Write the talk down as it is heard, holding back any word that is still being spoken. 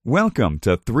Welcome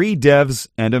to Three Devs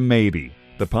and a Maybe,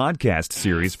 the podcast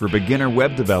series for beginner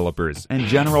web developers and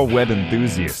general web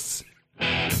enthusiasts.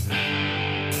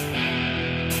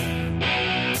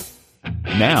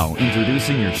 Now,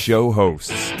 introducing your show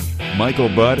hosts, Michael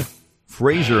Budd,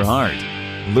 Fraser Hart,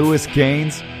 Lewis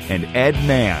Caines, and Ed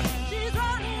Mann.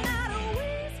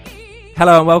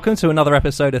 Hello and welcome to another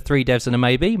episode of Three Devs and a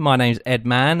Maybe. My name's Ed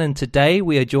Mann, and today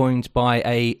we are joined by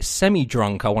a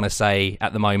semi-drunk, I want to say,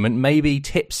 at the moment, maybe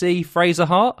tipsy Fraser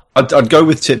Hart? I'd go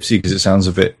with tipsy because it sounds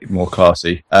a bit more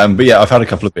classy. But yeah, I've had a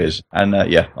couple of beers, and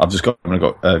I've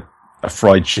got a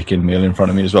fried chicken meal in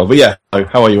front of me as well. But yeah,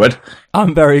 how are you, Ed?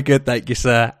 I'm very good, thank you,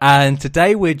 sir. And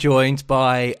today we're joined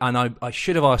by, and I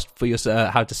should have asked for your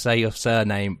how to say your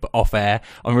surname, but off air.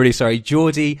 I'm really sorry,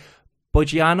 Jordi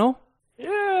Boggiano?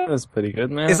 That's pretty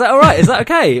good, man. Is that all right? Is that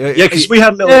okay? Yeah, because we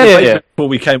had a little debate before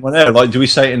we came on air. Like, do we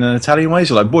say it in an Italian way?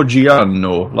 So like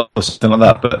Boggiano or something like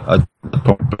that? But I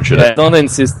probably butchered it. Don't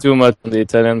insist too much on the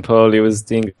Italian, probably with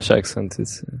the English accent.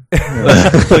 It's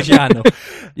Boggiano.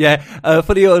 Yeah,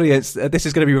 for the audience, this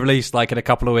is going to be released like in a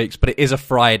couple of weeks, but it is a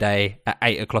Friday at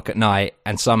 8 o'clock at night,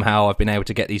 and somehow I've been able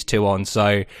to get these two on.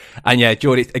 So, and yeah,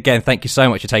 Jordi, again, thank you so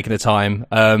much for taking the time.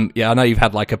 I know you've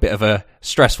had like a bit of a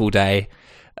stressful day.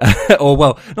 Or,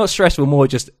 well, not stressful, more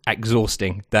just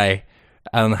exhausting day,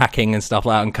 hacking and stuff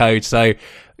like that and code. So,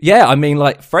 yeah, I mean,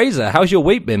 like, Fraser, how's your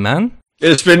week been, man?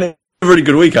 It's been a really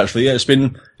good week, actually. Yeah, it's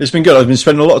been good. I've been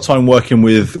spending a lot of time working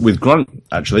with Grunt,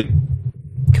 actually.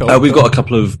 Cool. We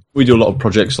do a lot of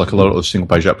projects, like a lot of single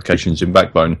page applications in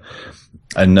Backbone.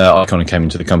 And I kind of came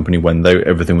into the company when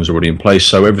everything was already in place.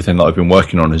 So everything that I've been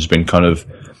working on has been kind of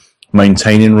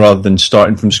maintaining rather than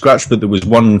starting from scratch. But there was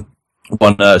one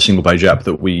single page app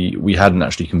that we hadn't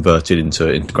actually converted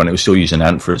into Grunt. It was still using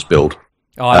Ant for its build.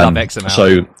 Oh, I love XML.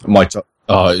 So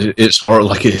it's horrible.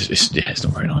 Like it's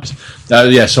not very nice.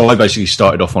 So I basically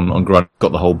started off on Grunt,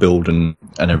 got the whole build and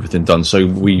everything done. So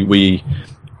we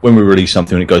when we release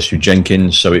something, it goes through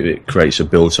Jenkins, so it creates a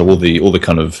build. So all the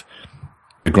kind of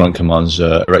the Grunt commands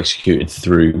are executed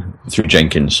through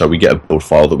Jenkins. So we get a build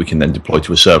file that we can then deploy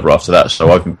to a server after that.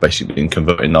 So I've basically been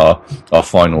converting our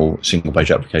final single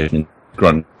page application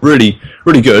Grunt. Really,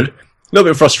 really good. A little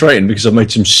bit frustrating because I've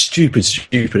made some stupid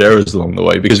errors along the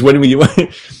way. Because when we've got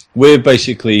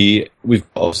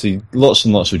obviously lots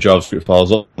and lots of JavaScript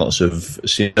files, lots of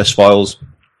CSS files,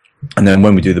 and then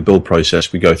when we do the build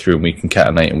process, we go through and we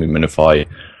concatenate and we minify,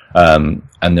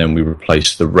 and then we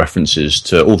replace the references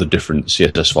to all the different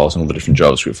CSS files and all the different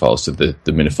JavaScript files to the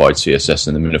minified CSS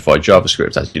and the minified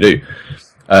JavaScript, as you do.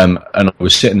 And I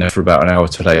was sitting there for about an hour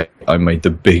today. I made the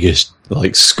biggest,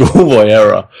 schoolboy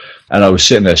error. And I was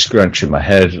sitting there scratching my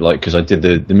head, because I did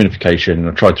the minification and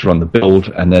I tried to run the build,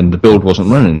 and then the build wasn't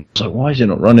running. I was like, why is it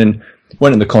not running?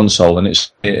 Went in the console, and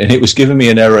it was giving me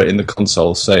an error in the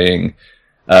console saying,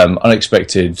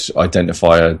 unexpected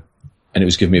identifier, and it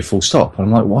was giving me a full stop. And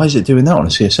I'm like, why is it doing that on a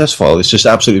CSS file? It's just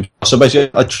absolutely... So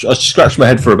basically, I scratched my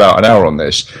head for about an hour on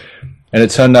this, and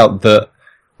it turned out that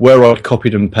where I'd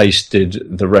copied and pasted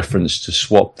the reference to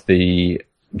swap the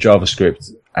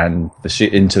JavaScript and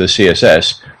into the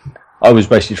CSS, I was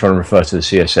basically trying to refer to the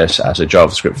CSS as a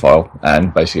JavaScript file,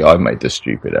 and basically I made the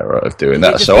stupid error of doing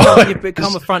that. You've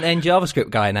become a front-end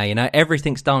JavaScript guy now,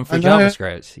 everything's done through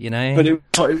JavaScript,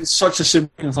 But it was such a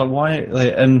simple thing, like, why...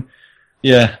 and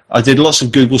yeah, I did lots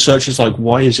of Google searches,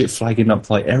 why is it flagging up,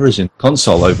 errors in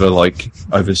console over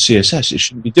CSS? It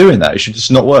shouldn't be doing that. It should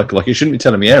just not work. It shouldn't be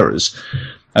telling me errors.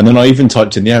 And then I even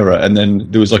typed in the error, and then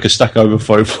there was a Stack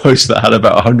Overflow post that had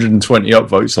about 120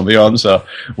 upvotes on the answer,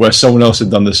 where someone else had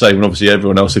done the same, and obviously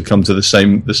everyone else had come to the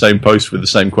same post with the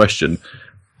same question.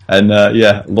 And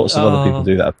lots of other people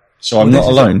do that. So I'm not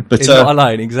alone. But not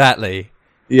alone, exactly.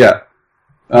 Yeah.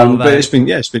 But it's been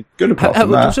good apart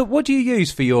from that. So what do you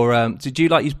use for your do you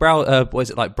use Browserify?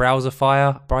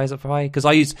 Because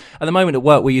I use, at the moment at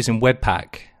work, we're using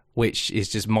Webpack, which is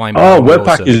just mind-blowing. Oh, Webpack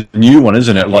awesome. Is the new one,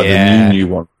 isn't it? The new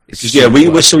one.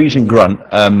 We're still using Grunt,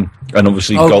 and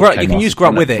obviously Grunt, you can use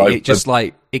Grunt with it. It just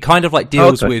it kind of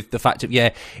deals with the fact of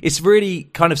it's really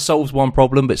kind of solves one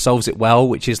problem, but solves it well,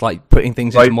 which is putting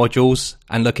things into modules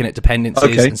and looking at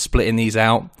dependencies and splitting these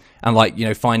out,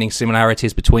 and finding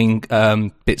similarities between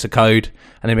bits of code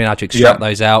and then being able to extract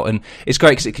those out. And it's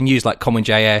great because it can use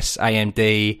CommonJS,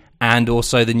 AMD, and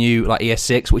also the new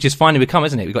ES6, which is finally become,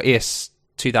 isn't it? We've got ES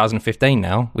 2015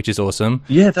 now, which is awesome.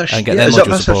 Yeah, that's and get their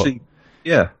module support. Actually,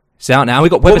 yeah. It's out now. We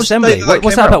got WebAssembly.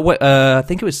 What's that about? I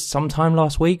think it was sometime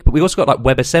last week, but we also got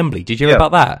WebAssembly. Did you hear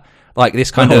about that? This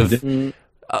kind of.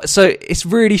 So it's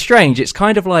really strange. It's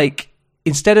kind of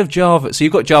instead of Java. So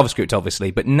you've got JavaScript, obviously,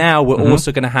 but now we're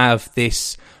also going to have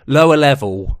this lower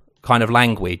level kind of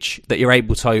language that you're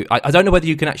able to. I don't know whether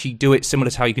you can actually do it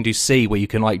similar to how you can do C, where you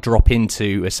can like drop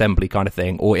into assembly kind of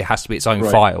thing, or it has to be its own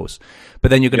files. But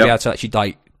then you're going to be able to actually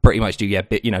like pretty much do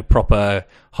proper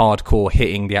hardcore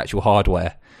hitting the actual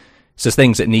hardware. So there's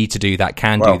things that need to do that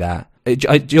can do that.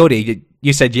 Jordi,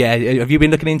 you said have you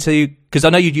been looking into, because I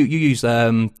know you use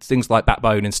things like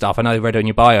Backbone and stuff. I know I read on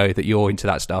your bio that you're into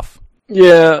that stuff.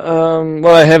 Yeah,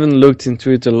 well, I haven't looked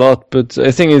into it a lot, but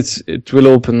I think it will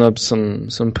open up some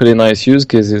pretty nice use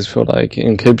cases for like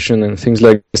encryption and things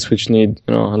like this, which need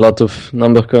a lot of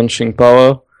number crunching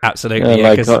power. Absolutely,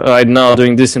 like right now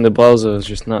doing this in the browser is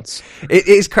just nuts. It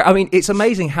is. I mean, it's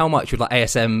amazing how much with like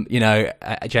ASM,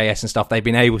 JS and stuff, they've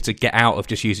been able to get out of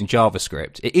just using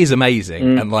JavaScript. It is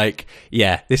amazing, and like,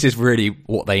 this is really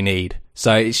what they need.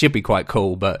 So it should be quite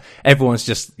cool, but everyone's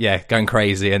just going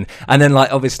crazy, and then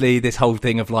like obviously this whole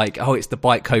thing of like, oh, it's the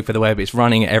bytecode for the web, it's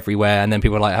running it everywhere, and then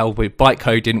people are like, oh,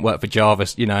 bytecode didn't work for Java,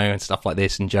 and stuff like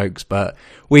this and jokes, but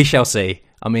we shall see.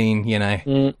 I mean,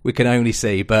 we can only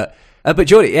see, but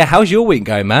Jordi, how's your week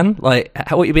going, man? Like,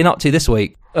 what you been up to this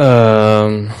week?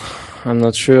 I'm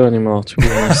not sure anymore, to be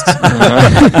honest.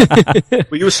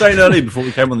 But you were saying earlier before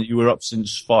we came on that you were up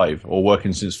since 5 or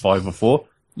working since 5 or 4.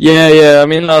 Yeah. I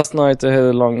mean, last night I had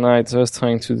a long night. I was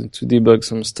trying to debug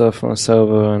some stuff on a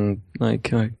server, and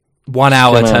like 1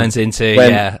 hour turns into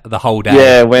the whole day.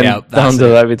 Yeah, went down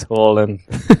the rabbit hole, and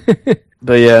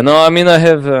but I mean, I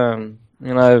have I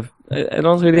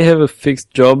don't really have a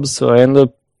fixed job, so I end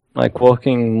up like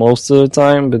working most of the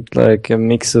time, but like a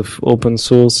mix of open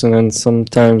source and then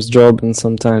sometimes job and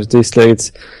sometimes this. Like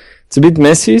it's a bit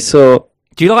messy. So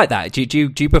do you like that? Do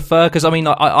you prefer? Because I mean,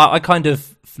 I kind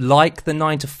of like the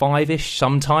 9 to 5-ish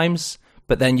sometimes,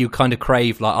 but then you kind of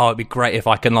crave like, oh, it'd be great if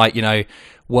I can like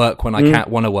work when I can't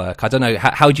want to work. I don't know.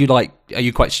 How do you like? Are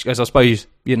you quite? As I suppose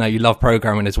you love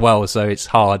programming as well, so it's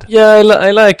hard. Yeah,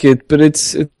 I like it, but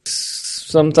it's.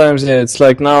 Sometimes, it's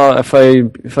like now if I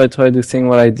try to think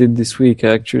what I did this week, I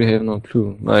actually have no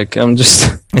clue. Like I'm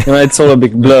just, it's all a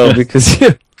big blur because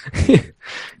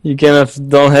you kind of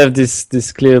don't have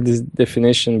this clear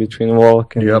definition between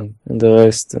work and the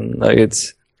rest, and like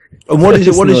it's. And what is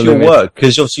it? What is your work?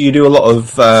 Because obviously you do a lot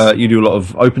of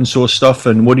open source stuff.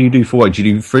 And what do you do for work? Do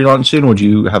you do freelancing, or do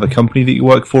you have a company that you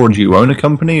work for, or do you own a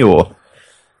company, or?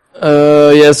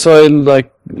 So I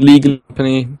like legal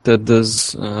company that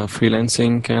does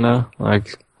freelancing, kind of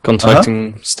like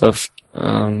contracting stuff.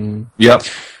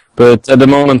 But at the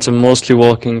moment I'm mostly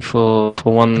working for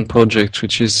one project,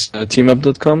 which is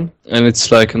teamup.com, and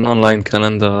it's like an online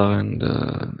calendar, and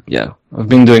I've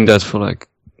been doing that for like,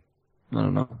 I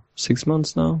don't know, 6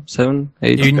 months now, 7,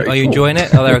 8. Are you enjoying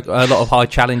it? Are there a lot of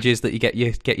hard challenges that you get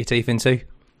your teeth into?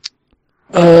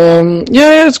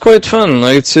 It's quite fun.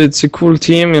 Like it's a cool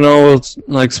team, it's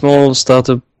like small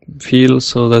startup feel,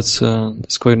 so that's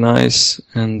quite nice.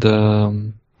 And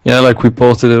like we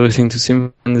ported everything to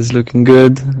Symfony, and it's looking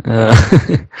good.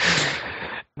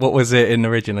 What was it in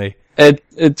originally?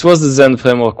 It was the Zen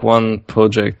Framework 1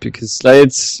 project, because like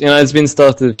it's been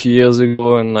started a few years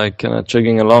ago and like kind of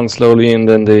chugging along slowly, and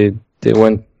then they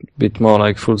went a bit more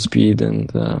like full speed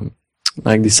and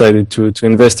like decided to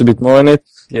invest a bit more in it.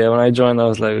 Yeah, when I joined, I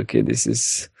was like, okay, this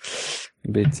is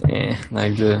a bit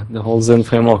like the whole Zen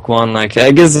Framework 1. Like,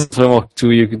 I guess the Framework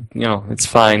 2, you could, it's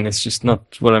fine. It's just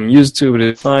not what I'm used to, but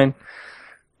it's fine.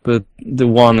 But the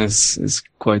 1 is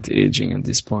quite aging at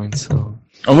this point, so.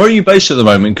 And where are you based at the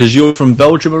moment? Because you're from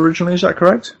Belgium originally, is that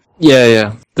correct?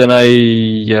 Yeah. Then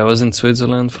I was in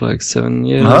Switzerland for like 7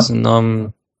 years, and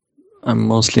now I'm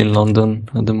mostly in London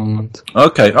at the moment.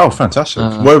 Okay. Oh, fantastic.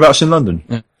 Whereabouts in London?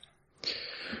 Yeah.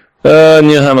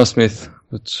 Near Hammersmith,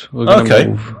 but we're gonna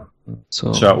move.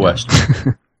 So out west.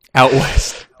 Out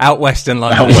west in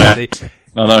London. Out west.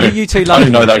 I know. You two London. I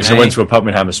didn't know that because I went to a pub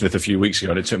in Hammersmith a few weeks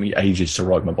ago, and it took me ages to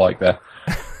ride my bike there.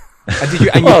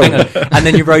 And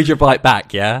then you rode your bike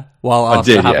back, yeah? While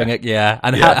after having it, yeah.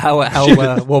 And how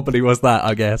wobbly was that,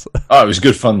 I guess? Oh, it was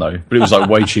good fun though, but it was like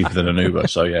way cheaper than an Uber,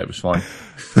 so yeah, it was fine.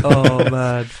 Oh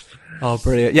man, oh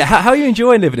brilliant. Yeah, how are you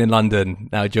enjoying living in London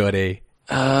now, Jordi?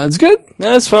 It's good.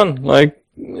 Yeah, it's fun. Like,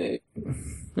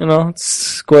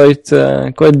 it's quite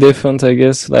different, I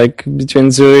guess. Like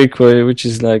between Zurich, which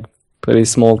is like pretty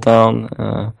small town,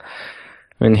 I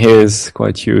mean here is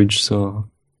quite huge, so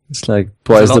it's like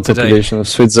twice the population of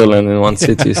Switzerland in one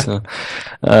city. So,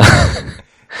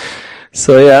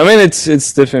 so yeah, I mean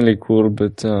it's definitely cool,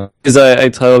 but because I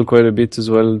travel quite a bit as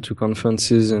well to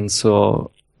conferences, and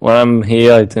so when I'm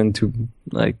here, I tend to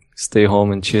like stay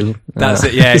home and chill. That's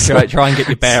it, yeah. Try and get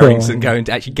your bearings and go and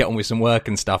actually get on with some work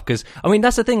and stuff. Because I mean,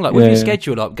 that's the thing. Like, with your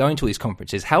schedule up, going to all these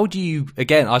conferences, how do you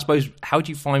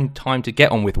find time to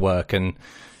get on with work? And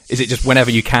Is it just whenever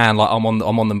you can? Like I'm on the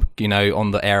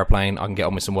on the airplane. I can get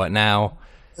on with some work now.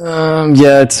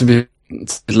 Yeah, it's a bit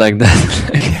like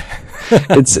that.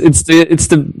 it's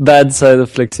the bad side of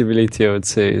flexibility, I would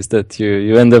say, is that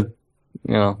you end up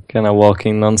kind of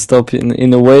walking nonstop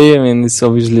in a way. I mean, it's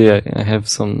obviously I have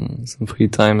some free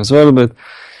time as well, but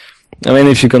I mean,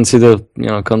 if you consider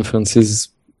conferences,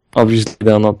 obviously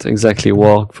they're not exactly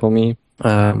work for me.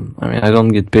 I mean, I don't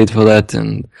get paid for that,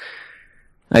 and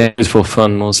I do it for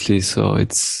fun mostly. So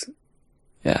it's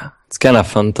kind of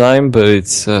fun time, but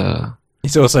it's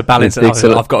also balancing.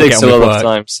 I've got to get on with work. Takes a lot of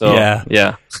time. So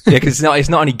yeah, because it's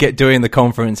not only doing the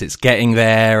conference, it's getting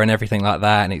there and everything like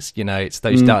that, and it's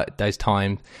those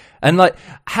times. And like,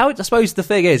 how I suppose the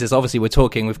thing is obviously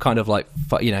we've kind of like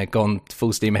gone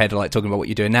full steam ahead, like talking about what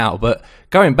you're doing now. But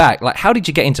going back, like, how did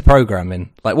you get into programming?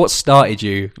 Like, what started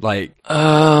you? Like,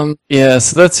 so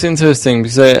that's interesting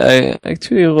because I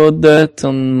actually wrote that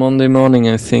on Monday morning.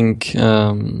 I think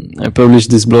I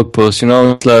published this blog post.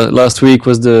 Last week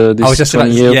was I was just about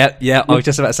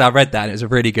to say I read that, and it was a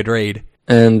really good read.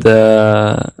 And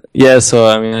so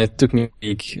I mean, it took me a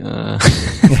week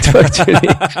to actually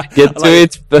get to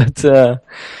it, but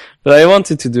I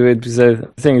wanted to do it because I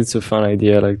think it's a fun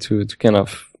idea, like to kind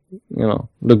of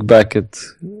look back at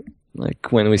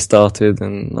like when we started,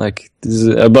 and like there's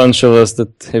a bunch of us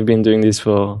that have been doing this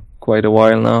for quite a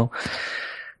while now.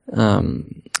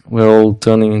 We're all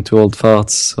turning into old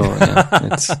farts, so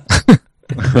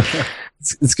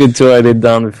it's good to write it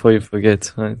down before you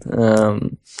forget, right?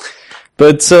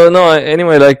 But so no,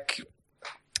 anyway, like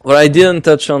what I didn't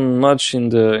touch on much in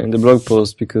the blog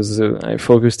post because I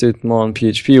focused it more on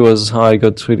PHP was how I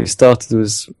got really started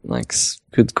with, like,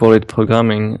 could call it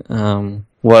programming,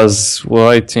 was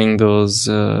writing those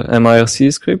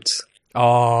MIRC scripts.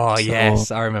 Oh,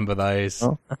 yes, I remember those.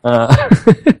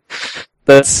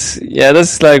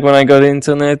 That's like when I got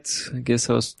internet, I guess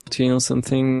I was 14 or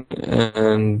something,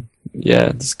 and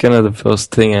that's kind of the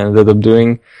first thing I ended up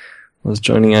doing. Was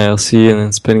joining IRC and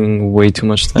then spending way too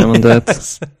much time on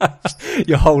that.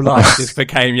 Your whole life just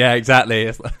became,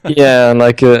 exactly. Yeah, and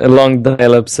like a long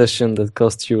dial-up session that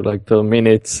cost you like per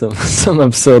minute some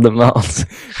absurd amount.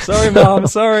 Sorry, Mom,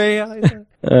 sorry.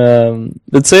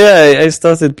 But so I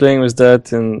started playing with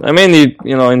that, and I mean,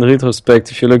 in retrospect,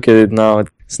 if you look at it now,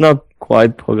 it's not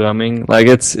quite programming. Like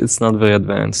it's not very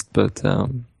advanced, but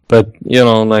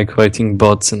like writing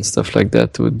bots and stuff like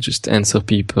that would just answer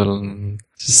people and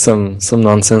just some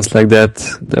nonsense like that.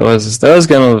 That was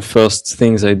kind of the first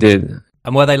things I did.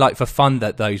 And were they like for fun,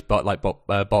 that those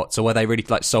bots, or were they really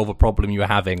like solve a problem you were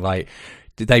having? Like,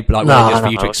 did they like were they just for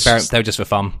you to experiment? They were just for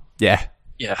fun. Yeah.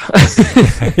 Yeah.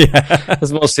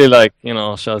 It's mostly like,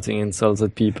 shouting insults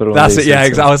at people. That's it. Yeah.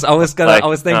 I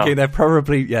was thinking they're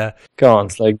probably, Come on,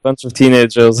 it's like a bunch of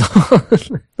teenagers.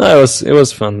 No, it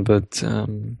was fun, but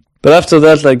after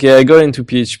that, like, I got into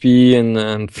PHP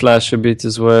and Flash a bit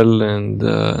as well, and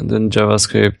then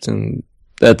JavaScript, and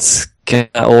that's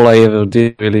all I ever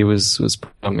did really was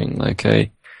programming. Like I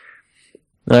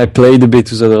played a bit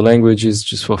with other languages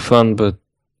just for fun, but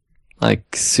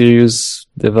like serious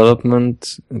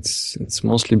development, it's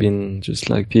mostly been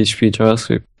just like PHP,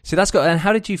 JavaScript. So that's got. And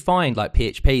how did you find like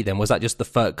PHP then? Was that just the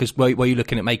first? Because were you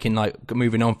looking at making like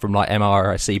moving on from like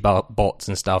MRC bots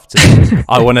and stuff to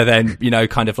I want to then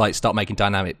kind of like start making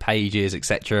dynamic pages,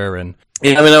 etc. And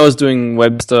I mean, I was doing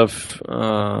web stuff,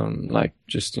 like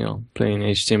just playing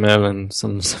HTML and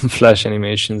some Flash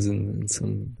animations and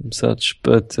some such,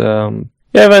 but.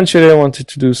 Eventually I wanted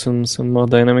to do some more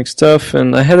dynamic stuff,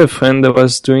 and I had a friend that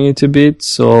was doing it a bit,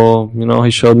 so,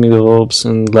 he showed me the ropes,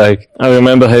 and like, I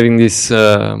remember having this,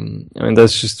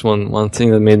 that's just one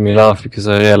thing that made me laugh, because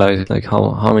I realized like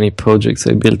how many projects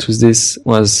I built with this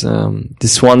was,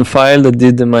 this one file that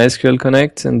did the MySQL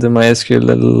connect and the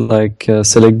MySQL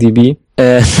select DB,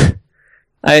 and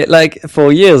I, like,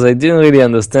 for years I didn't really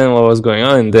understand what was going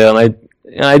on in there, and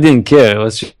I didn't care. It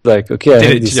was just like, okay, I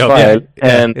have this file,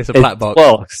 and it's a black box.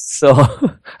 Works. So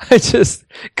I just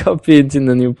copy it in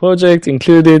the new project,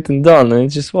 include it, and done, and it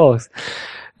just works.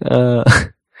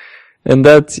 And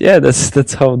that's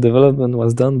how development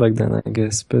was done back then, I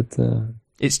guess. But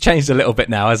it's changed a little bit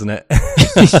now, hasn't it?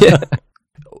 Yeah.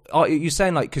 Are you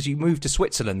saying like because you moved to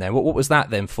Switzerland then? What was that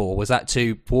then for? Was that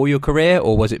for your career,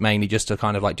 or was it mainly just to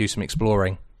kind of like do some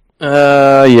exploring?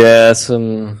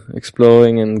 Some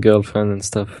exploring and girlfriend and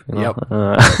stuff. Yep.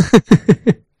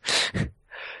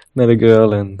 Met a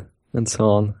girl and so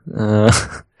on.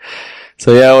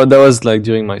 So yeah, that was like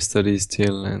during my studies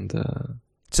still, and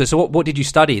So what did you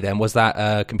study then? Was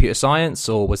that computer science,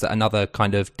 or was that another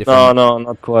kind of different? No,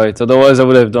 not quite. Otherwise, I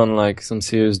would have done like some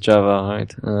serious Java,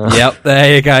 right? Yep,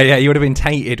 there you go. Yeah, you would have been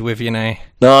tainted with, you know.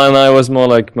 No, and I was more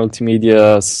like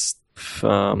multimedia,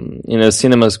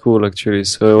 cinema school actually.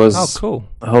 So it was cool.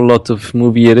 A whole lot of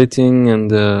movie editing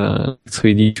and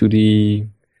 3D, 2D,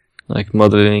 like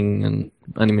modeling and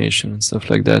animation and stuff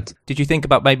like that. Did you think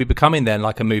about maybe becoming then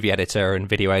like a movie editor and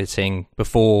video editing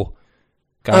before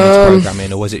going into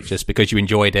programming, or was it just because you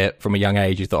enjoyed it from a young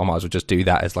age, you thought I might as well just do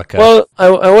that as like a... Well,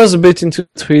 I was a bit into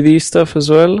 3D stuff as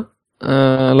well,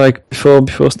 like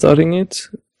before starting it.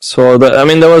 So that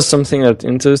was something that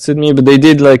interested me, but they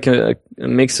did like a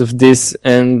mix of this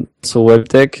and so web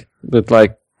tech, but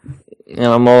like,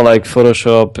 more like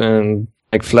Photoshop and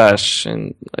like Flash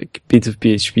and like a bit of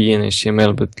PHP and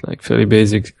HTML, but like fairly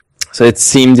basic. So it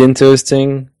seemed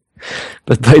interesting,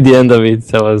 but by the end of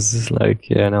it, I was just like,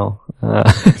 no. I've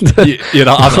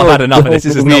had enough of this.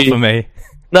 This is not for me.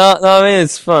 No, I mean,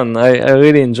 it's fun. I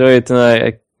really enjoy it,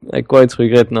 and I quite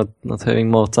regret not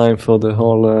having more time for the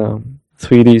whole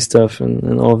 3D stuff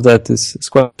and all of that. It's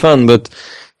quite fun, but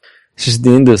it's just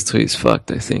the industry is fucked,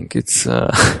 I think. It's,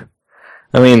 I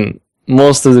mean,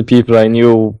 most of the people I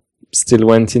knew still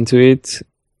went into it.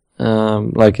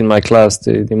 Like in my class,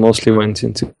 they mostly went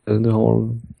into the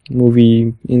whole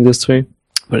movie industry,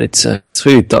 but it's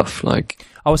really tough. Like,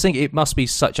 I was thinking it must be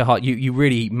such a hard... You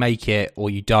really make it or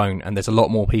you don't, and there's a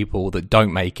lot more people that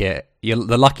don't make it. You're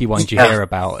the lucky ones you hear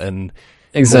about, and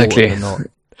exactly. And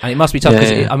it must be tough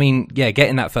because,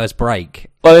 getting that first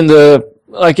break. Well, in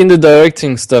the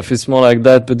directing stuff, it's more like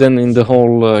that, but then in the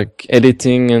whole like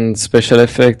editing and special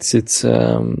effects, it's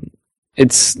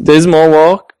there's more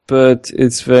work, but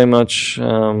it's very much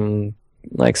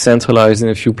like centralized in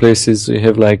a few places. So you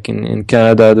have like in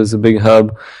Canada, there's a big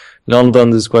hub. London,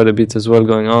 there's quite a bit as well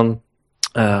going on.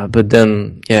 But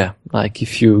then, like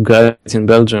if you graduate in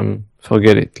Belgium,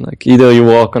 forget it. Like either you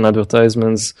work on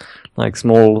advertisements, like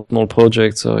small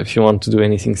projects, or if you want to do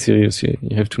anything serious, you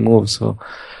have to move. So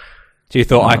you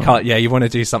thought, you want to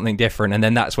do something different. And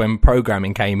then that's when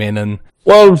programming came in and...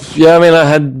 Well, yeah, I mean, I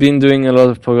had been doing a lot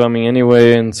of programming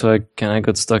anyway. And so I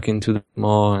got stuck into it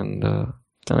more, and then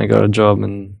I got a job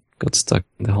and got stuck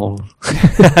in the whole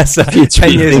so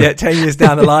 10 years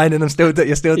down the line, and you're still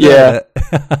doing it.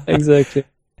 Exactly.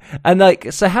 And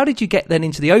like, so how did you get then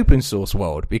into the open source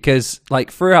world? Because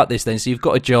like throughout this then, so you've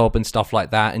got a job and stuff like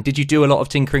that, and did you do a lot of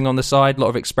tinkering on the side, a lot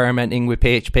of experimenting with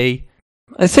PHP?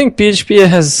 I think PHP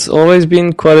has always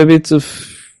been quite a bit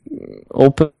of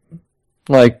open,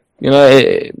 like,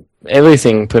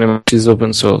 everything pretty much is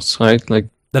open source, right? Like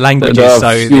the languages,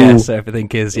 so everything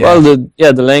is, Well,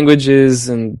 the languages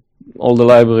and all the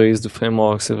libraries, the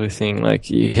frameworks, everything. Like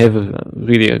you have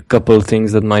really a couple of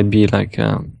things that might be like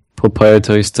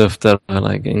proprietary stuff that are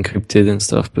like encrypted and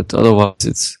stuff, but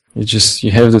otherwise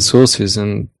you have the sources,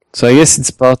 and so I guess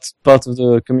it's part of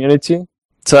the community.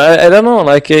 So I don't know,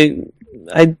 like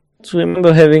I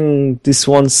remember having this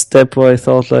one step where I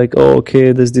thought like, oh,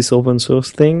 okay, there's this open source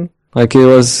thing. Like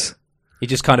it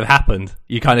just kind of happened.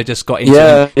 You kind of just got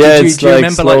into it. Do you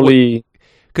remember slowly...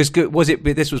 Because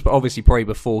this was obviously probably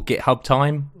before GitHub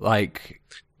time. Like,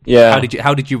 yeah.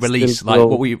 How did you release? Like,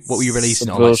 what were you releasing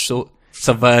on? Like,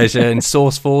 Subversion,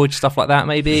 SourceForge, stuff like that,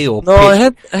 maybe? Or no, I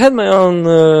had my own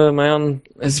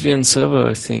SVN server.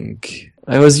 I think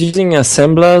I was using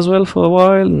Assembler as well for a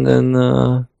while, and then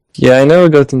I never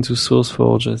got into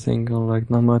SourceForge. I think, or like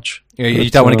not much. Yeah,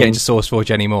 you don't want to get into SourceForge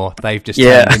anymore. They've just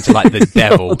turned into like the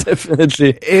devil.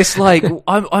 Definitely. It's like,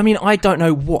 I mean, I don't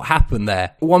know what happened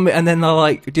there. And then they're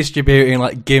like distributing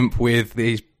like GIMP with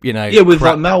these, with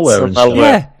like malware and stuff.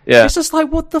 Yeah. It's just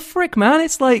like, what the frick, man?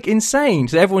 It's like insane.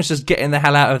 So everyone's just getting the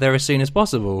hell out of there as soon as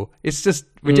possible. It's just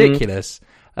ridiculous.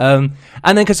 And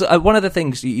then because one of the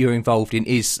things you're involved in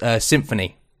is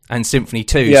Symfony. And Symfony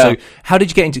 2. Yeah. So how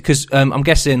did you get into, because I'm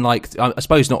guessing like, I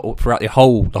suppose not throughout the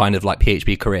whole kind of like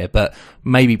PHP career, but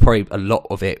maybe probably a lot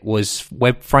of it was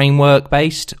web framework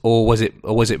based, or was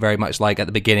it very much like at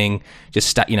the beginning,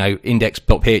 just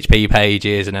index.php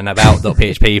pages and an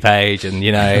about.php page and,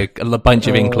 a bunch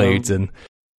of includes and...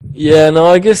 Yeah, no,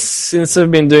 I guess since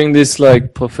I've been doing this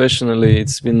like professionally,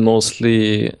 it's been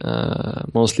mostly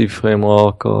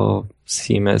framework or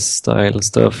CMS style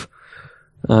stuff.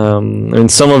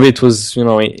 And some of it was,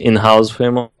 in-house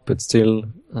framework, but still,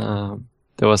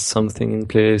 there was something in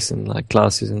place and like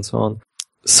classes and so on.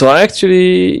 So I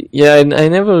actually, I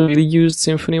never really used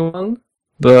Symfony 1,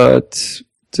 but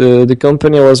the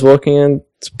company I was working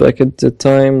at back at the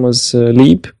time was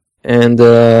Leap, and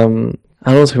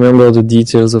I don't remember the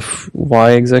details of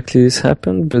why exactly this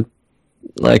happened, but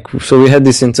so we had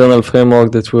this internal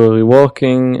framework that we were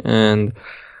reworking, and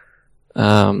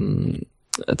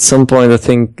at some point, I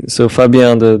think, so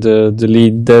Fabien, the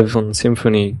lead dev on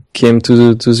Symfony, came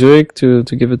to Zurich to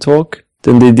give a talk.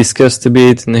 Then they discussed a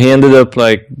bit, and he ended up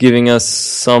like giving us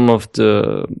some of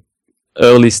the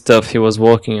early stuff he was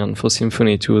working on for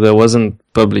Symfony 2 that wasn't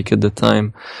public at the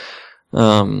time,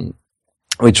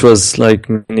 which was like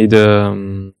mainly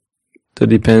the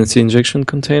dependency injection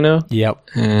container. Yep.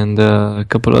 And a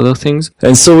couple other things.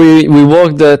 And so we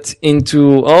worked that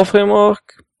into our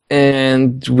framework,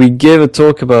 and we gave a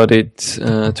talk about it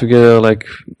together, like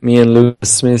me and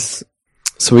Lucas Smith.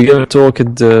 So we gave a talk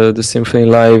at the Symfony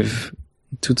Live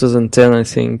 2010, I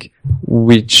think,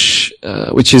 which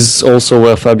is also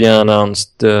where Fabien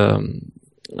announced the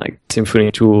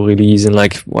Symfony 2 release, and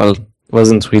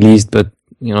wasn't released, but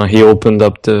he opened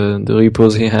up the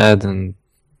repos he had and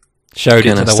showed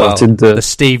it to the world. The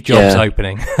Steve Jobs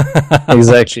opening.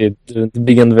 Exactly, the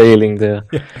big unveiling there.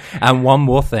 And one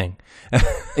more thing.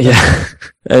 Yeah.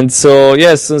 And so,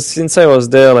 so since I was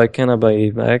there, like kind of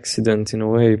by accident in a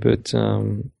way, but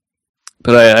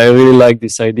I really like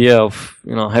this idea of,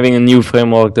 having a new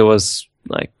framework that was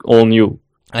like all new.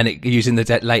 And using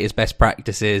the latest best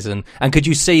practices. And could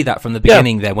you see that from the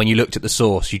beginning there when you looked at the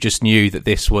source? You just knew that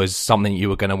this was something you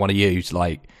were going to want to use,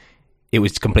 like it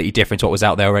was completely different to what was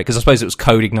out there already? Because I suppose it was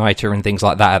CodeIgniter and things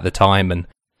like that at the time. And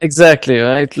exactly,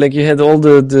 right? Like you had all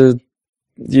the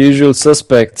usual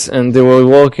suspects, and they were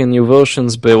working new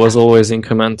versions, but it was always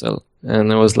incremental.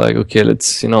 And it was like, okay,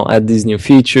 let's add these new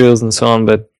features and so on.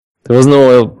 But there was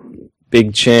no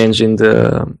big change in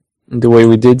the way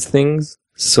we did things,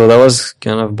 so that was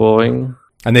kind of boring.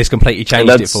 And this completely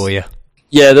changed it for you.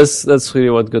 Yeah, that's really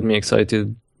what got me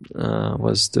excited.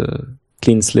 Was the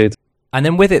clean slate. And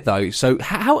then with it though, so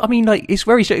how? I mean, like it's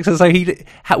very strict. So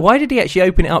why did he actually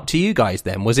open it up to you guys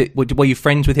then? Were you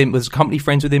friends with him? Was the company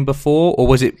friends with him before, or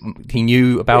was it he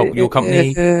knew about your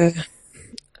company?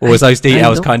 Or was those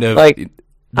details kind of like?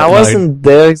 I wasn't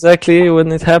there exactly when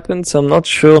it happened, so I'm not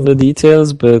sure of the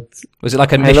details. But was it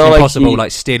like a Mission Impossible,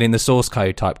 like stealing the source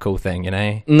code type cool thing?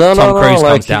 No, Tom Cruise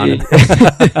comes down.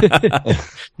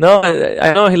 No,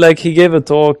 I know he gave a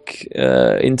talk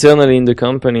internally in the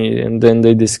company, and then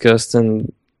they discussed,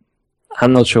 and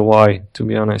I'm not sure why, to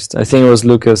be honest. I think it was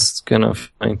Lucas kind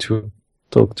of trying to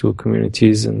talk to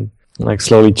communities and like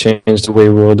slowly change the way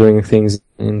we were doing things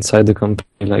inside the company,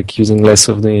 like using less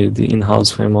of the in-house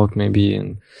framework maybe,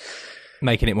 and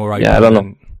making it more open. Yeah, I don't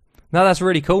know. No, that's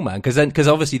really cool, man. Because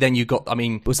obviously then you got. I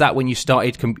mean, was that when you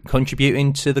started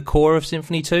contributing to the core of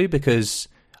Symfony 2? Because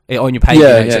on your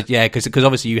page, because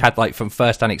obviously you had like from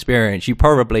first-hand experience. You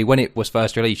probably when it was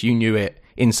first released, you knew it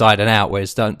inside and out,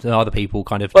 whereas the other people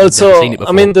kind of never seen it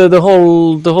before. I mean, the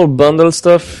whole bundle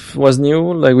stuff was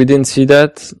new. Like we didn't see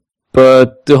that,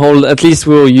 but at least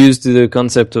we were used to the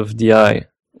concept of DI,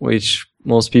 which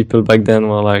most people back then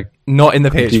were like not in the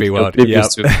PHP world. Yep.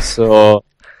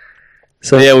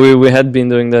 So yeah, we had been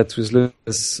doing that with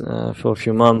Lucas for a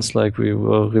few months. Like we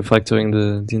were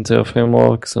refactoring the entire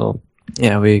framework. So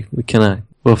yeah, we kind of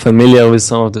were familiar with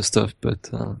some of the stuff. But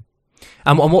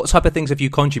and what type of things have you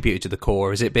contributed to the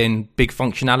core? Has it been big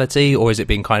functionality, or has it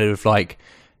been kind of like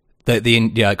kind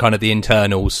of the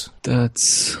internals?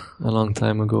 That's a long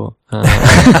time ago.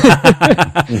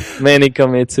 Many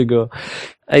commits ago.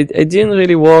 I didn't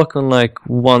really work on like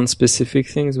one specific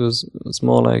thing. It was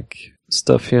more like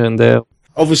stuff here and there.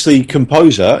 Obviously,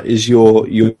 Composer is your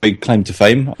big claim to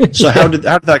fame. So how did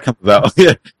that come about?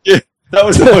 yeah, that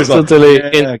was always totally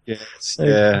like,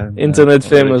 internet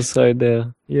famous right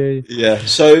there. Yeah. Yeah.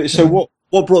 So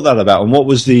what brought that about, and what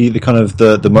was the kind of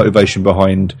the motivation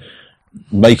behind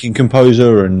making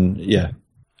Composer, and yeah.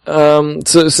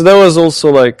 So that was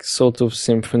also like sort of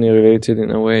Symfony related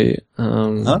in a way.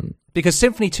 Because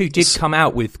Symfony 2 did come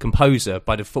out with Composer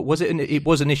by default. Was it? It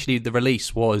was initially the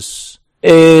release was.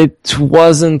 It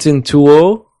wasn't in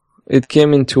 2.0. It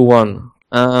came in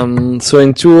 2.1. So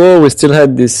in 2.0 we still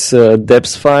had this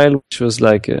deps file, which was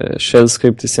like a shell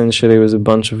script essentially with a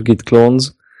bunch of Git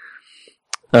clones.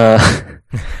 And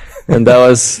that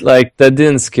was like, that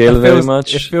didn't scale very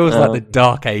much. It feels like the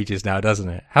dark ages now, doesn't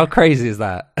it? How crazy is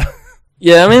that?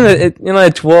 Yeah, I mean,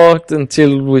 it worked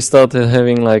until we started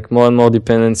having like more and more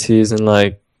dependencies and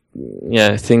like,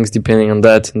 things depending on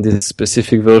that and this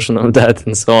specific version of that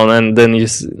and so on. And then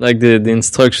like the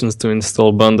instructions to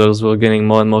install bundles were getting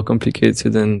more and more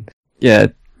complicated. And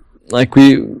like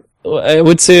I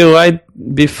would say right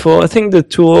before, I think the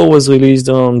 2.0 was released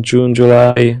on June,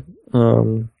 July,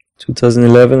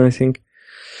 2011, I think.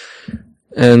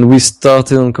 And we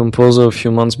started on Composer a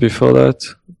few months before that.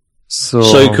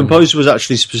 So Composer was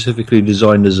actually specifically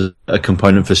designed as a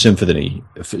component for Symfony.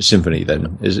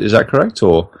 Then is that correct,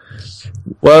 or?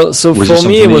 Well, so for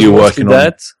me it was mostly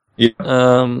that. Yeah.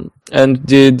 And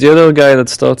the other guy that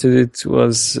started it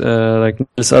was like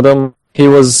Niels Adam. He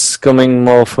was coming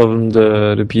more from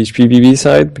the PHP-BB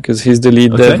side because he's the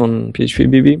lead dev on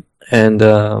PHP-BB, and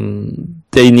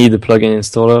they need a plugin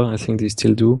installer. I think they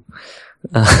still do.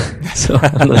 So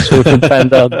I'm not sure if it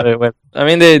panned out very well. I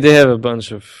mean, they have a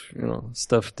bunch of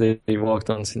stuff they worked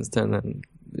on since then, and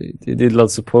they did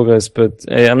lots of progress. But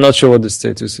I'm not sure what the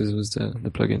status is with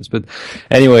the plugins. But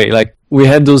anyway, like we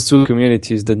had those two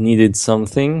communities that needed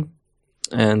something,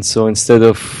 and so instead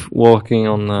of working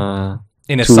on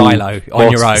in a silo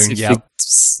on your own,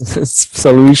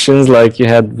 solutions like you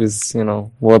had with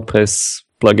WordPress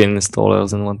plugin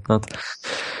installers and whatnot.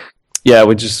 Yeah,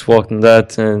 we just worked on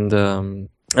that, and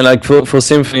like for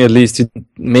Symfony at least, it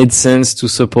made sense to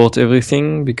support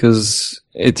everything because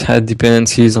it had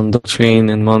dependencies on Doctrine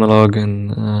and Monologue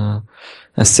and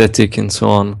Aesthetic and so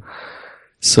on.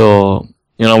 So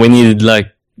we needed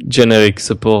like generic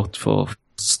support for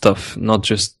stuff, not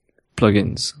just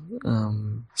plugins.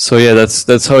 So yeah,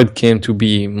 that's how it came to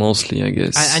be mostly, I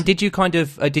guess. And did you kind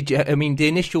of I mean, the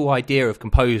initial idea of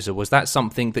Composer, was that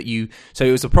something that so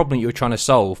it was a problem you were trying to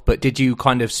solve, but did you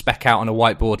kind of spec out on a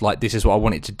whiteboard like this is what I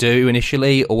want it to do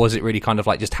initially, or was it really kind of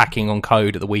like just hacking on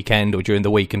code at the weekend or during the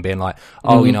week and being like,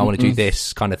 I want to do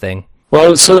this kind of thing?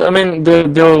 Well, so I mean, there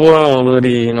were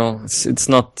already, it's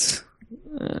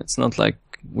not like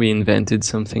we invented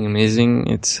something amazing.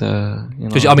 It's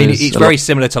because I mean it's very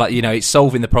similar to like it's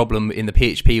solving the problem in the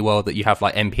PHP world that you have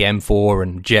like npm4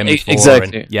 and gems4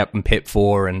 exactly. and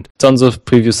pip4 and tons of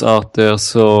previous art there.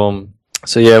 So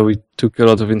yeah, we took a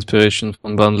lot of inspiration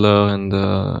from Bundler and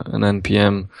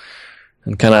npm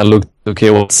and kind of looked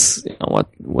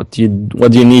what do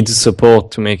you need to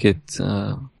support to make it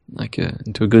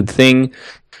into a good thing.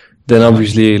 Then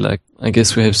obviously, like, I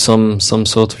guess we have some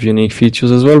sort of unique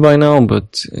features as well by now,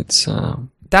 but it's...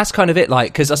 That's kind of it,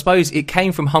 like, because I suppose it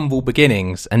came from humble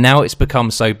beginnings, and now it's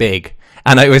become so big.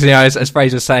 And it was, as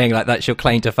Fraser was saying, like, that's your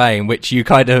claim to fame, which you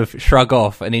kind of shrug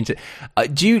off and into...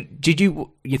 Did you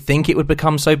think it would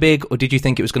become so big, or did you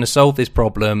think it was going to solve this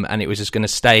problem, and it was just going to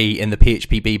stay in the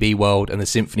PHP-BB world and the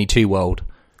Symfony 2 world?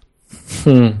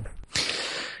 Yeah,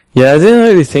 I didn't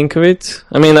really think of it.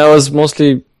 I mean, I was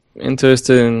mostly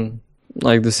interested in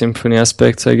like the Symfony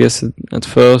aspects, I guess, at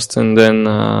first, and then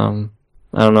I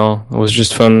don't know, it was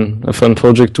just a fun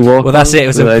project to work on. Well, that's it. It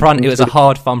was a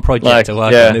hard, fun project to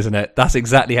work on, isn't it? That's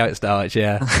exactly how it starts.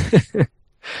 Yeah. I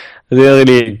didn't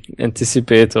really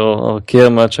anticipate or care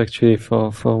much actually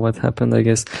for what happened, I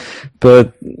guess,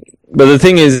 but the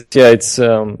thing is, it's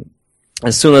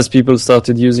as soon as people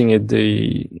started using it,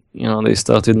 they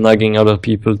started nagging other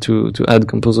people to add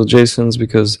Composer JSONs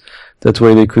because that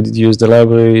way they could use the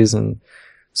libraries, and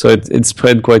so it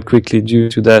spread quite quickly due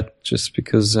to that, just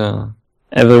because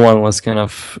everyone was kind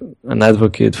of an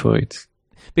advocate for it.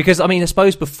 Because I mean, I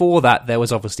suppose before that there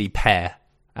was obviously Pair.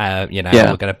 We're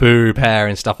going to boo Pair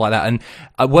and stuff like that. And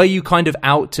were you kind of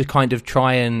out to kind of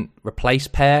try and replace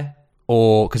Pair,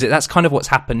 or because that's kind of what's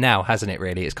happened now, hasn't it?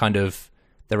 Really, it's kind of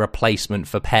the replacement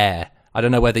for Pair. I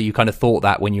don't know whether you kind of thought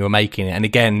that when you were making it. And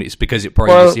again, it's because it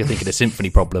probably you're thinking a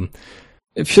Symfony problem.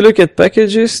 If you look at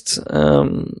packages,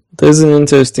 there's an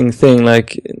interesting thing.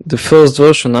 Like the first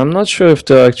version, I'm not sure if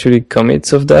there are actually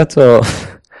commits of that or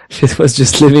if it was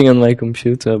just living on my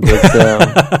computer.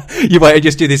 But you might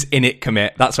just do this init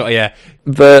commit. That's what, yeah.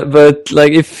 But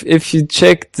like if you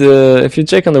check on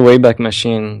the Wayback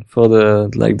Machine for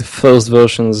the first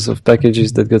versions of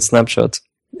packages that got snapshots.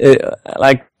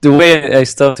 Like the way I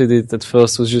started it at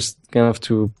first was just kind of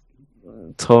to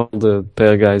troll the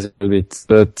Pair guys a little bit,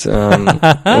 but it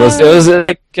was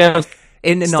kind of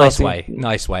in a nice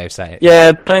way of saying it.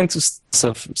 Yeah, trying to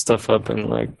stuff up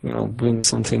and bring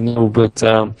something new, but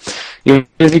you're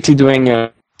basically doing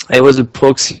it was a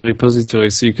proxy repository,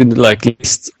 so you could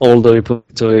list all the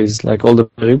repositories, like all the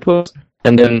repos,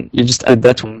 and then you just add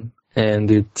that one, and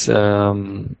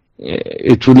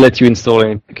it would let you install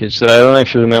any package. So I don't know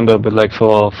if you remember, but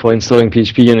for installing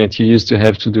PHPUnit, you used to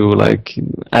have to do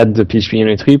add the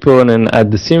PHPUnit repo and then add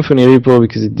the Symfony repo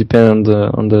because it depended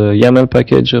on the YAML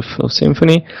package of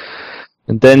Symfony.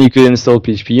 And then you could install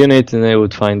PHPUnit and I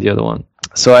would find the other one.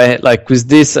 So with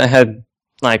this, I had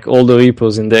all the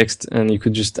repos indexed, and you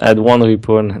could just add one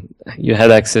repo and you had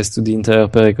access to the entire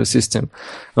Pair ecosystem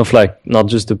of not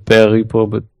just the Pair repo,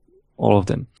 but all of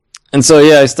them. And so,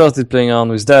 I started playing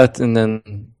around with that, and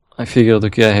then I figured,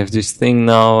 okay, I have this thing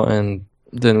now, and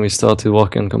then we started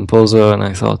working on Composer, and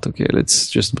I thought, okay, let's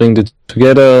just bring it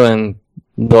together and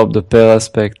drop the pair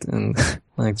aspect and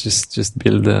like just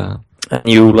build a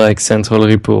new like central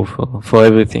repo for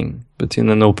everything, but in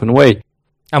an open way.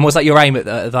 And was that your aim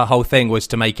at the whole thing, was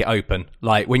to make it open?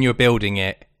 Like when you were building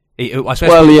it, I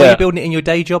suppose, were you building it in your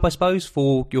day job, I suppose,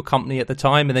 for your company at the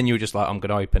time, and then you were just like, I'm going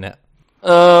to open it?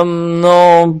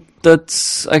 No,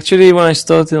 that's actually when I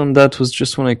started on that was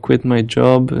just when I quit my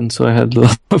job, and so I had a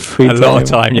lot of free time. A lot of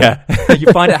time, yeah.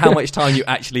 You find out how much time you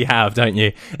actually have, don't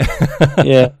you?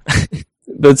 Yeah.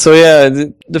 But so yeah,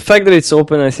 the fact that it's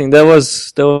open, I think that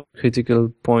was a critical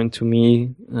point to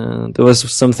me. There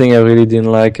was something I really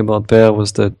didn't like about Pair,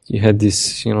 was that you had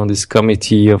this, this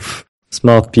committee of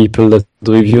smart people that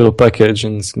review a package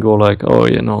and go like, oh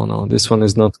yeah, no, this one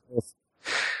is not.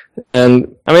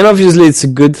 And I mean, obviously it's a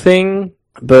good thing,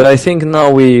 but I think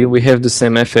now we have the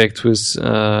same effect with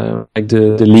like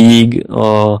the league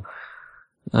or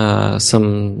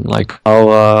some like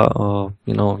Aura, or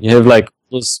you have like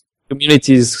those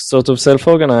communities sort of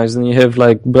self-organized, and you have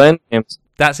like brand names.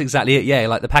 That's exactly it. Yeah,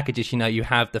 like the packages, you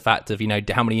have the fact of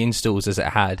how many installs has it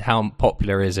had, how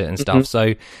popular is it, and stuff.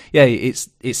 So yeah, it's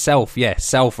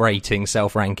self-rating,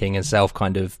 self-ranking, and self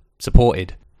kind of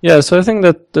supported. Yeah, so I think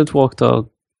that worked out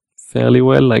fairly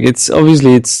well. Like it's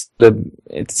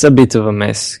a bit of a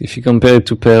mess if you compare it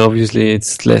to Pair. Obviously,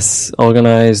 it's less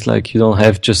organized. Like you don't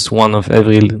have just one of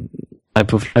every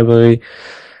type of library.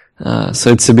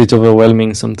 So it's a bit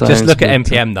overwhelming sometimes. Just look at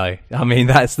NPM though. I mean,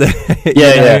 that's the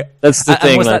that's the thing.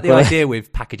 And was that the idea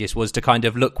with packages, was to kind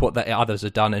of look what the others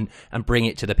have done and bring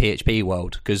it to the PHP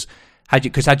world? Because I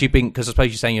suppose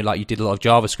you're saying you did a lot of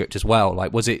JavaScript as well.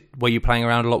 Like, were you playing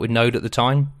around a lot with Node at the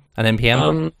time and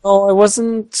NPM? No, I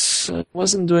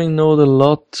wasn't doing Node a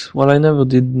lot. Well, I never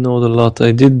did Node a lot.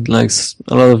 I did like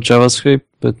a lot of JavaScript,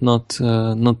 but not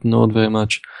Node very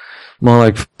much. More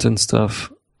like front-end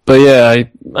stuff. But yeah,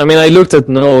 I looked at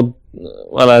Node,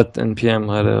 at NPM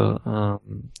rather,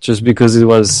 just because it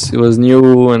was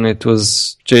new and it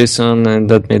was JSON, and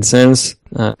that made sense,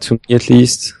 to me at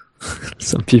least.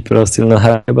 Some people are still not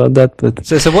happy about that, but...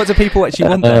 So what do people actually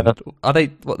want then? Are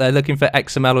they're looking for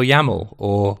XML or YAML,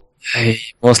 or...?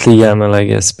 Mostly YAML, I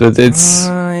guess, but it's...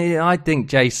 I think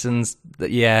JSON's...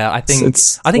 Yeah, I think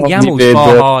YAML's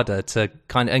far harder to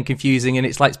and confusing, and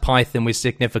it's like Python with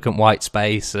significant white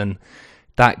space, and...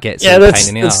 that gets a pain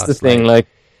in the ass. That's the thing. Like,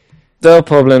 there are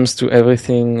problems to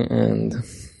everything, and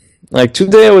like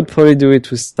today I would probably do it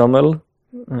with Toml.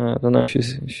 I don't know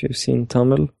if you've seen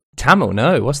Toml. Tamil?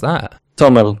 No, what's that?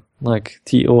 Toml, like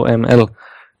Toml.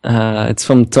 It's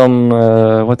from Tom.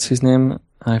 What's his name?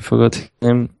 I forgot his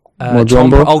name.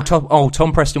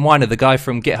 Tom Preston Weiner, the guy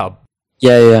from GitHub.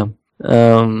 Yeah.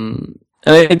 And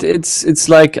it's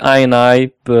like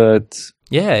INI, but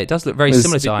yeah, it does look very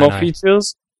similar to INI. More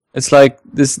features. It's like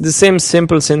the same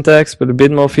simple syntax, but a bit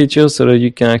more features so that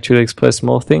you can actually express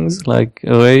more things, like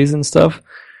arrays and stuff.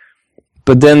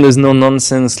 But then there's no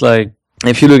nonsense, like,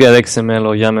 if you look at XML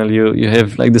or YAML, you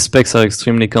have, like, the specs are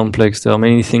extremely complex. There are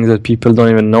many things that people don't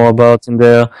even know about in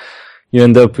there. You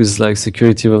end up with, like,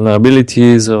 security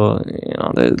vulnerabilities, or,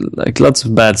 like, lots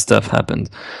of bad stuff happened.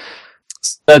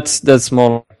 So that's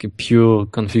more like a pure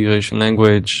configuration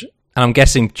language. And I'm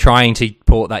guessing trying to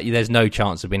port that, there's no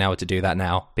chance of being able to do that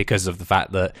now because of the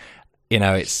fact that,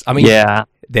 it's... I mean, yeah,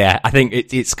 I think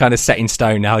it's kind of set in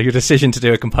stone now. Your decision to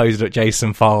do a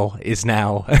composer.json file is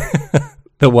now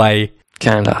the way.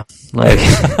 Kinda. Like,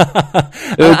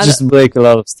 it would just break a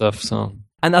lot of stuff, so...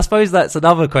 And I suppose that's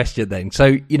another question then. So,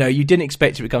 you didn't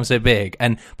expect it to become so big.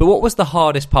 But what was the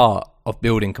hardest part of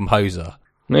building Composer?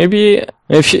 Maybe,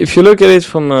 if you look at it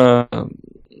from...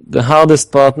 the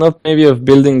hardest part, not maybe of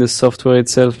building the software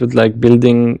itself, but like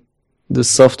building the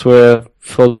software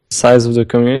for the size of the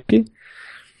community.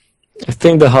 I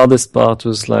think the hardest part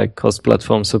was like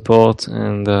cross-platform support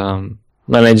and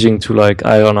managing to like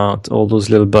iron out all those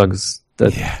little bugs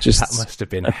that that must have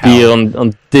been appear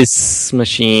on this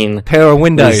machine. Pair on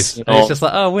Windows. It's just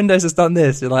like, Windows has done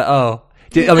this. You're like,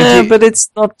 but it's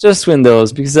not just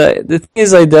Windows, because the thing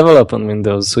is I develop on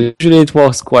Windows, so usually it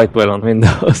works quite well on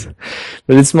Windows.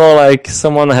 But it's more like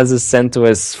someone has a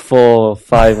CentOS 4 or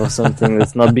 5 or something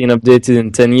that's not been updated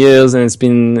in 10 years, and it's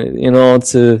been,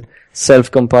 it's a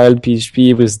self-compiled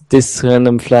PHP with this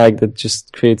random flag that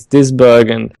just creates this bug.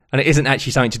 And it isn't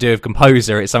actually something to do with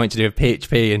Composer, it's something to do with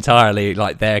PHP entirely,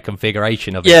 like their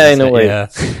configuration of it. Yeah, in a way. Yeah.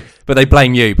 But they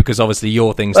blame you because obviously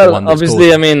your thing's the one that's obviously,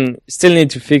 still need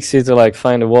to fix it or like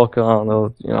find a workaround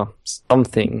or,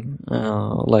 something,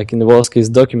 like in the worst case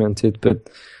document it. But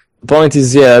the point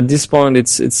is, at this point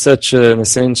it's such an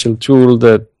essential tool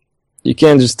that you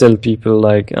can't just tell people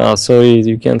like, sorry,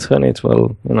 you can't run it.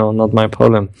 Well, not my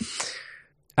problem.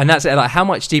 And that's it. Like, how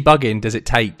much debugging does it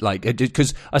take? Like,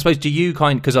 because I suppose, do you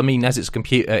because I mean, as it's a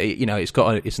computer,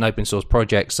 it's an open source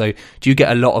project. So, do you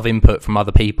get a lot of input from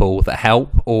other people that help,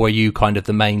 or are you kind of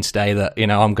the mainstay that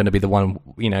I'm going to be the one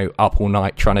up all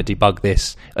night trying to debug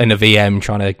this in a VM,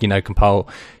 trying to compile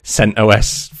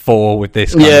CentOS 4 with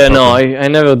this? I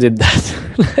never did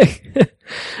that.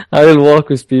 I will work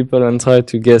with people and try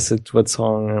to guess at what's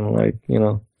wrong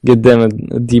and get them a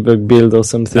debug build or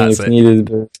something if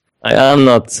needed. But I'm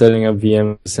not setting up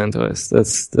VM CentOS.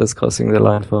 That's crossing the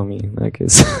line for me.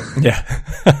 Yeah.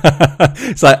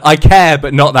 It's like, I care,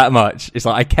 but not that much. It's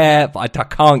like, I care, but I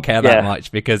can't care that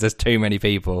much because there's too many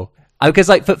people. Because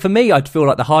for me, I'd feel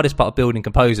like the hardest part of building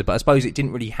Composer, but I suppose it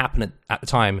didn't really happen at the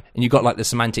time. And you got the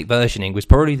semantic versioning was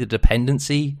probably the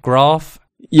dependency graph.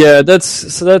 Yeah, that's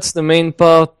the main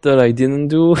part that I didn't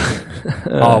do.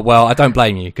 Oh, well, I don't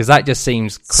blame you, because that just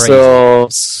seems crazy.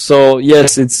 So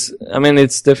yes, it's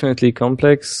definitely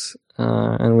complex,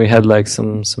 and we had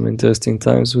some interesting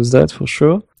times with that for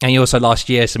sure. And you also last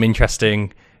year some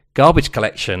interesting garbage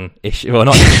collection issue, or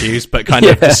not issues, but kind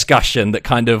of discussion that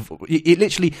kind of, it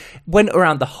literally went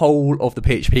around the whole of the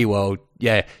PHP world.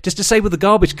 Yeah, just disable the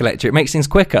garbage collector, it makes things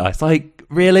quicker. It's like,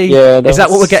 really? Yeah, is that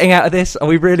what we're getting out of this? Are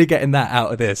we really getting that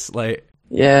out of this?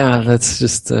 Yeah, that's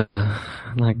just herd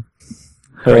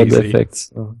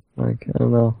effects. So, I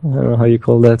don't know how you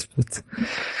call that, but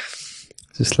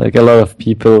just a lot of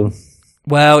people.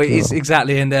 Well, it's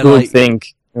exactly, and they're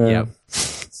yeah.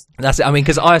 That's it. I mean,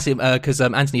 because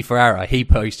Anthony Ferrara, he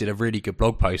posted a really good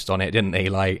blog post on it, didn't he?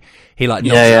 He knocked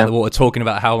it out of the water, talking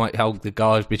about how the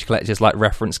garbage collectors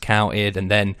reference counted,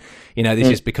 and then this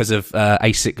is because of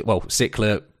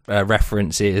Cycler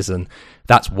references, and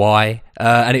that's why.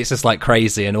 And it's just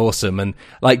crazy and awesome. And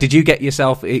did you get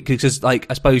yourself? Because I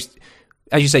suppose,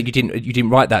 as you said, you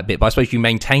didn't write that bit, but I suppose you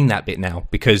maintain that bit now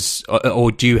because,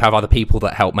 or do you have other people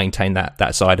that help maintain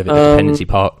that side of it, the dependency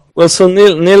part? Well, so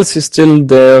Niels is still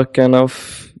there, kind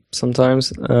of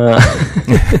sometimes.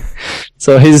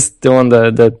 So he's the one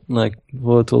that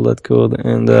wrote all that code,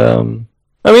 and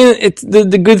I mean,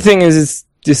 the good thing is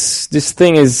this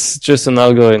thing is just an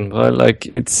algorithm, right?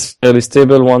 It's fairly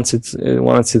stable. Once it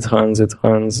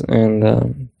runs,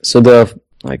 and so there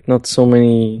are not so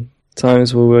many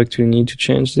times where we actually need to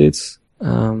change this.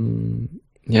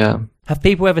 Yeah. Have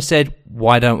people ever said,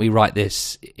 why don't we write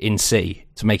this in C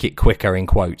to make it quicker, in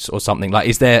quotes, or something?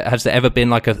 Has there ever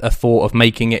been a thought of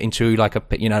making it into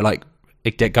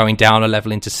going down a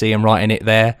level into C and writing it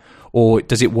there? Or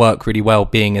does it work really well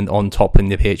being on top in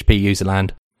the PHP user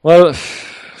land? Well,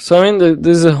 so I mean,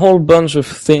 there's a whole bunch of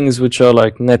things which are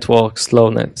network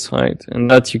slowness, right? And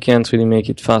that you can't really make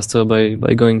it faster by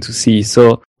going to C.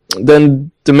 So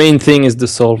then the main thing is the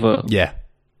solver. Yeah.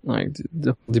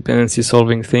 The dependency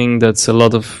solving thing, that's a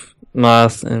lot of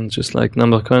math and just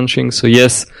number crunching. So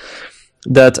yes,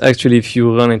 that actually, if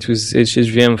you run it with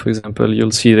HHVM, for example, you'll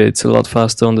see that it's a lot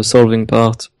faster on the solving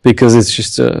part because it's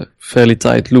just a fairly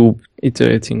tight loop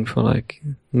iterating for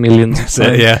millions of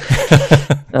times. Yeah.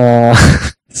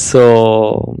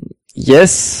 So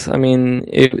yes, I mean,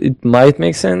 it might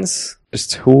make sense.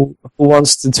 Just who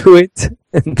wants to do it?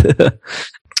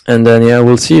 And then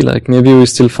we'll see. Maybe we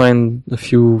still find a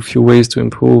few ways to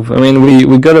improve. I mean,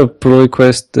 we got a pull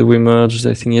request that we merged,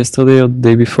 I think yesterday or the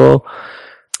day before.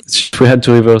 We had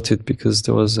to revert it because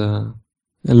there was a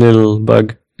little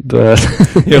bug. But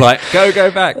you're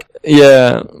go back.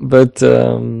 Yeah, but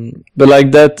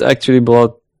that actually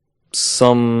brought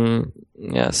some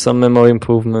memory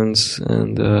improvements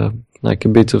and a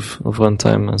bit of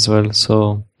runtime as well.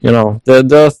 So there are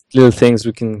little things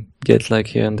we can get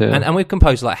here and there. And with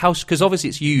Composer, because obviously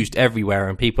it's used everywhere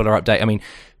and people are updating. I mean,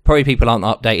 probably people aren't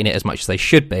updating it as much as they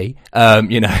should be, but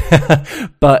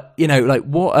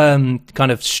what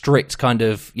kind of strict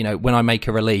when I make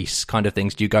a release kind of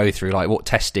things do you go through? What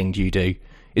testing do you do?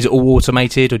 Is it all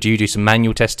automated, or do you do some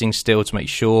manual testing still to make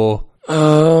sure?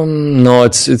 No,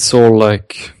 it's all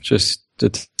just the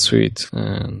test suite,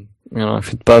 and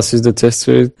if it passes the test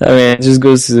suite, I mean, it just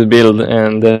goes to the build,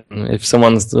 and then if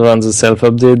someone runs a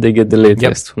self-update, they get the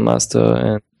latest from master.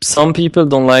 And some people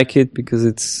don't like it because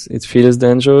it feels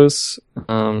dangerous.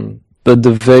 But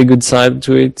the very good side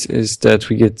to it is that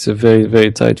we get a very,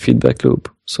 very tight feedback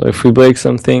loop. So if we break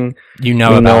something, we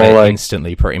know it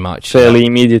instantly, pretty much. Fairly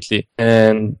immediately.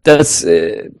 And that's,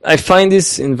 I find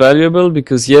this invaluable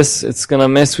because yes, it's gonna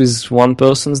mess with one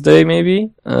person's day maybe,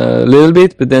 a little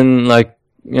bit, but then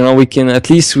we can, at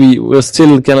least we're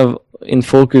still kind of in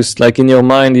focus. In your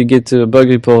mind, you get a bug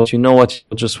report, you know what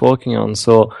you're just working on.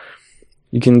 So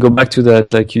you can go back to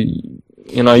that. You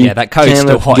that code's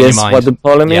still hot in your mind. What the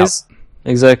problem is.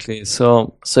 exactly.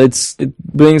 So it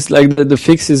brings like the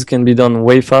fixes can be done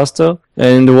way faster.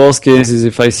 And in the worst case is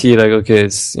if I see like, okay,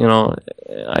 it's,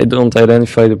 I don't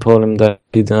identify the problem that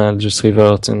then I'll just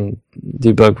revert and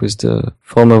debug with the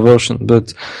former version.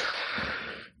 But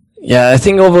yeah, I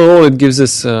think overall it gives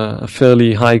us a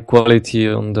fairly high quality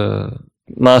on the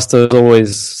master. Is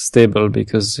always stable,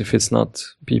 because if it's not,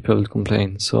 people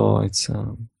complain. So it's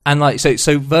and like so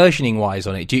versioning wise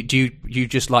on it, do you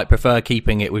just like prefer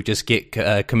keeping it with just Git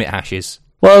commit hashes?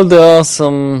 Well, there are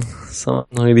some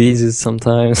releases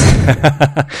sometimes.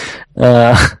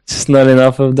 Just not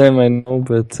enough of them, I know,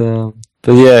 but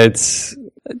yeah, it's,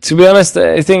 to be honest,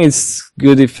 I think it's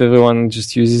good if everyone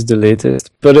just uses the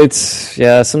latest. But it's,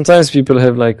 yeah, sometimes people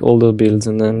have like older builds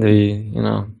and then they,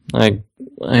 like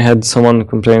I had someone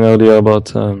complain earlier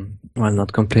about, well,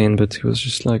 not complain, but he was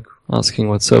just like asking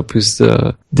what's up with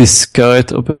this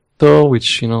Caret operator,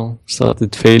 which,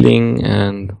 started failing,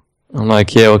 and I'm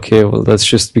like, yeah, okay, well, that's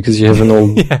just because you have an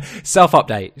old... yeah,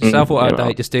 self-update,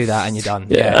 self-auto-update, just do that and you're done.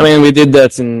 Yeah, I mean, we did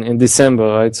that in December,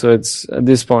 right? So it's, at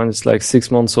this point, it's like 6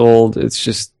 months old. It's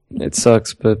just, it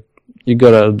sucks, but you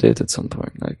gotta update at some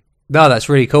point, like. No, that's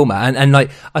really cool, man. And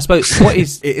like, I suppose,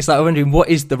 it's like, I'm wondering, what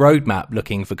is the roadmap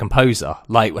looking for Composer?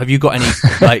 Like, have you got any,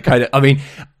 like, kind of, I mean...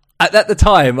 At the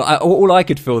time, all I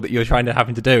could feel that you're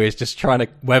having to do is just trying to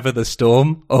weather the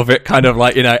storm of it, kind of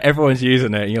like, everyone's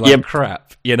using it and you're like, yep.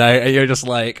 Crap, and you're just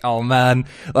like, oh man,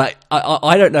 like,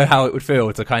 I don't know how it would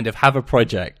feel to kind of have a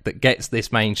project that gets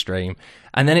this mainstream.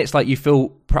 And then it's like do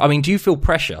you feel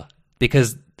pressure?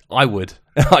 Because I would,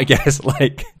 I guess,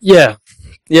 like. Yeah,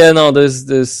 no,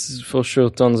 there's for sure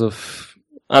tons of,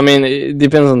 I mean, it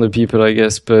depends on the people, I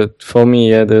guess, but for me,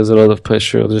 yeah, there's a lot of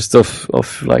pressure just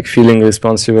of like feeling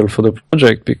responsible for the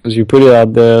project, because you put it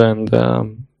out there, and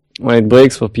when it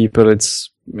breaks for people, it's,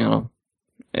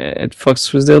 it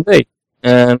fucks with their day.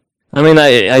 And I mean,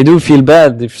 I do feel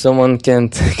bad if someone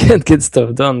can't get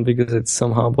stuff done because it's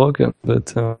somehow broken,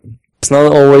 but it's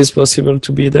not always possible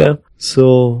to be there.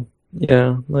 So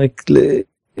yeah, like,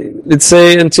 let's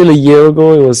say until a year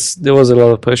ago, there was a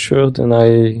lot of pressure. Then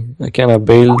I kind of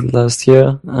bailed last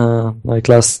year, like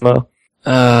last summer,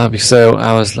 because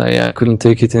I was like, I couldn't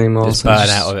take it anymore. Just burn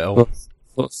out of it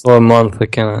all. For a month, I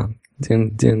kind of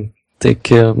didn't take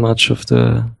care much of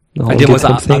the whole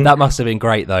GitHub thing. That must have been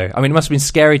great, though. I mean, it must have been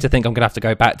scary to think I'm going to have to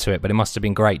go back to it, but it must have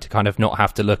been great to kind of not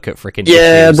have to look at freaking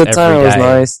at the time it was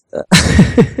nice.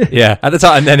 Yeah, at the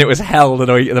time, and then it was hell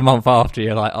the month after.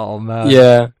 You're like, oh man.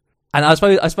 Yeah. And I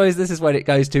suppose this is when it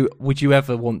goes to, would you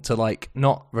ever want to, like,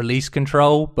 not release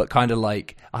control, but kind of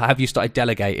like, have you started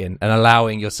delegating and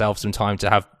allowing yourself some time to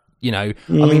have,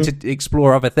 to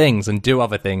explore other things and do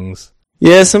other things?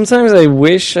 Yeah, sometimes I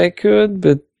wish I could,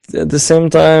 but at the same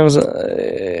time,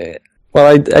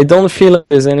 I don't feel like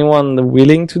there's anyone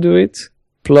willing to do it.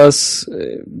 Plus,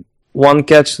 one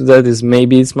catch to that is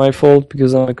maybe it's my fault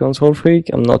because I'm a control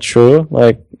freak. I'm not sure.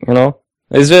 Like,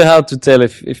 it's very hard to tell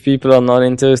if people are not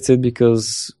interested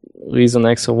because reason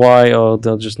X or Y, or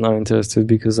they're just not interested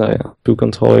because I am too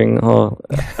controlling, or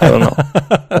I don't know.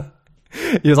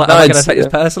 You're like, am I going to take this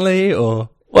personally, or?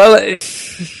 Well,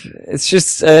 it's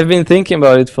just, I've been thinking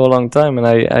about it for a long time, and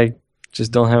I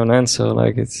just don't have an answer.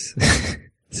 Like, it's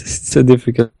so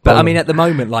difficult. But I mean, at the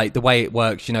moment, like the way it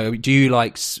works, do you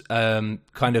like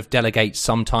kind of delegate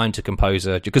some time to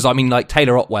Composer? Because I mean, like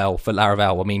Taylor Otwell for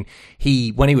Laravel, I mean,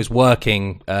 when he was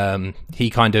working, he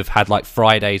kind of had like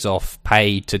Fridays off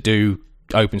paid to do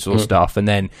open source stuff, and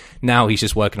then now he's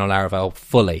just working on Laravel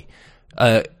fully.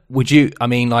 Would you? I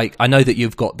mean, like, I know that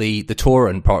you've got the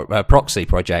Tauren proxy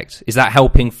project. Is that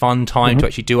helping fund time to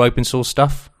actually do open source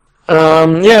stuff?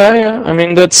 Yeah. I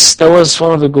mean, that was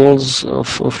one of the goals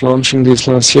of launching this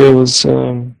last year was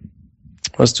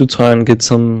to try and get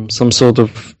some sort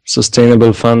of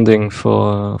sustainable funding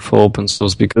for open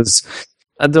source, because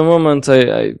at the moment,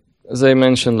 I as I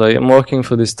mentioned, like, I'm working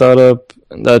for this startup,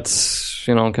 and that's,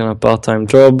 kind of part-time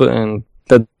job, and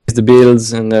that is the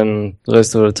builds, and then the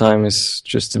rest of the time is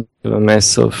just a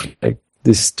mess of like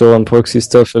this Tauren proxy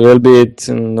stuff a little bit,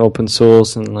 and open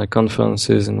source, and like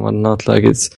conferences and whatnot. Like,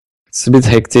 it's a bit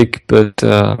hectic, but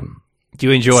do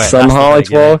you enjoy it? Somehow it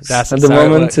works. At the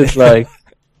moment, it's like,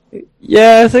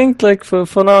 yeah, I think like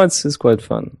for now it's quite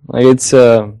fun. Like, it's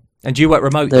and do you work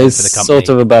remotely for the company? Sort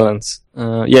of a balance.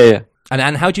 Yeah.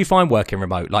 And how do you find working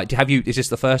remote? Like, is this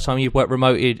the first time you've worked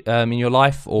remote in your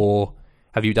life, or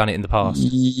have you done it in the past?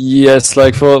 Yes,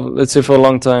 like let's say for a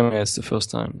long time, yes, the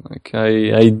first time. Like,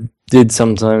 I did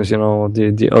sometimes,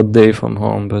 the odd day from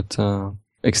home, but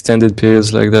extended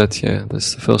periods like that, yeah,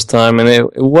 that's the first time, and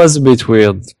it was a bit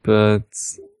weird, but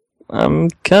I'm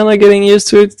kind of getting used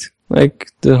to it,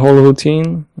 like the whole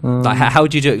routine. Like, how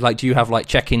do you do it? Like, do you have like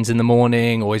check-ins in the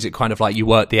morning, or is it kind of like you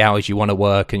work the hours you want to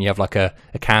work and you have like a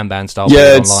Kanban style?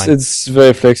 Yeah, online? it's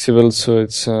very flexible. So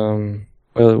it's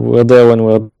we're there when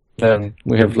we're there.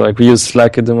 We use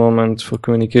Slack at the moment for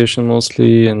communication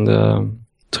mostly, and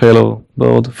Trello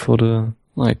board for the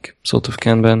like sort of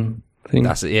Kanban thing.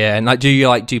 That's it. Yeah, and like, do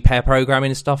you do pair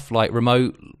programming and stuff, like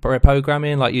remote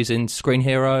programming, like using Screen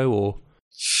Hero or?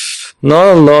 Not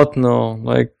a lot, no.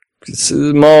 Like, it's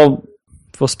more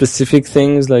for specific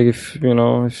things, like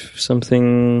if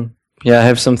something, I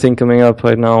have something coming up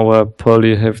right now where I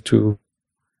probably have to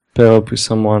pair up with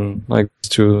someone, like,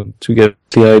 to get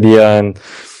the idea, and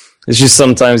it's just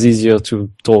sometimes easier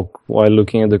to talk while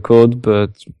looking at the code,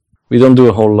 but we don't do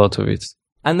a whole lot of it.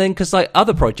 And then, because like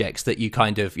other projects that you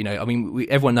kind of,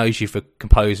 everyone knows you for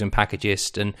Compose and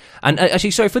Packagist, and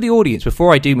actually, sorry, for the audience,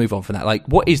 before I do move on from that, like,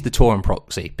 what is the Torrent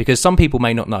proxy? Because some people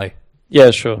may not know. Yeah,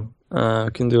 sure. I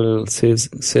can do a little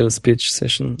sales pitch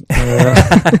session.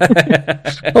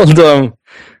 Although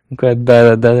I'm quite bad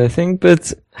at that, I think.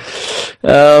 But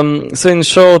so in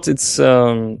short, it's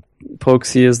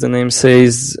proxy, as the name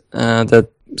says, that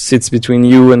sits between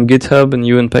you and GitHub and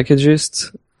you and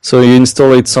Packagist. So you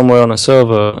install it somewhere on a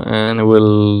server, and it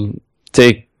will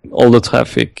take all the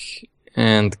traffic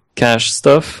and cache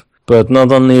stuff, but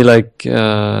not only like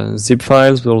zip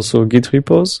files, but also Git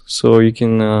repos. So you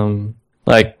can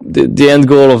the end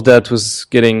goal of that was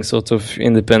getting sort of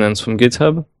independence from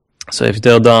GitHub. So if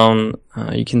they're down,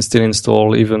 you can still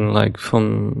install even like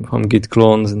from Git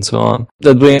clones and so on.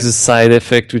 That brings a side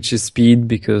effect, which is speed,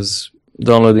 because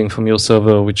downloading from your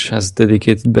server, which has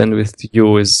dedicated bandwidth to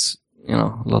you, is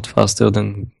a lot faster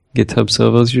than GitHub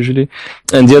servers usually.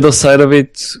 And the other side of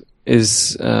it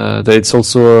is that it's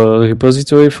also a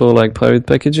repository for like private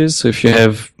packages. So if you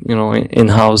have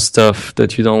in-house stuff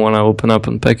that you don't want to open up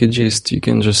on Packagist, you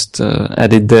can just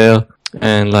add it there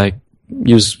and like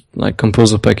use like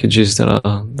Composer packages that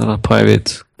are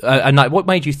private. And like, what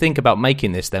made you think about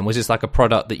making this then? Was this like a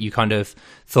product that you kind of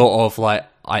thought of like,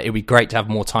 it'd be great to have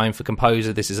more time for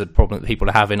Composer, this is a problem that people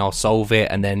are having, I'll solve it,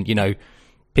 and then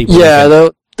people... Yeah,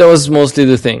 that was mostly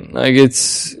the thing. Like,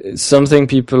 it's something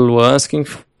people were asking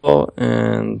for,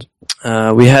 and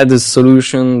we had a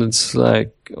solution that's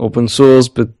like open source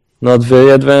but not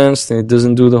very advanced, and it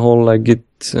doesn't do the whole like Git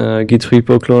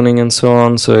repo cloning and so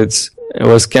on. So it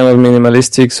was kind of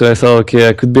minimalistic. So I thought, okay,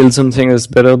 I could build something that's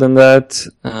better than that.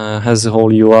 Has the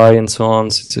whole UI and so on.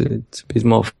 So it's a bit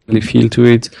more friendly feel to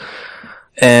it.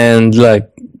 And like,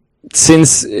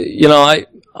 since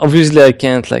obviously I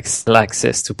can't like sell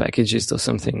access to Packagist or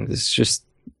something. It's just,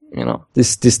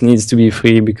 this needs to be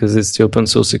free because it's the open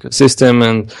source ecosystem,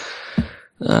 and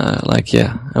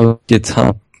I would get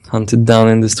hunted down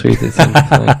in the street, I think.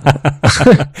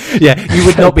 Yeah, you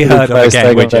would not be heard of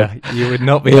again, would you? You would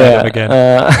not be heard of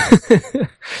again.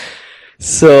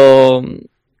 So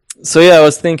yeah, I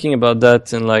was thinking about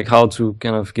that and like how to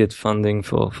kind of get funding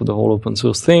for the whole open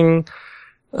source thing.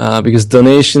 Because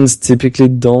donations typically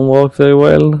don't work very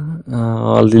well,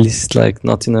 or at least like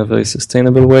not in a very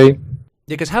sustainable way.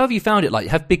 Yeah, because how have you found it? Like,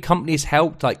 have big companies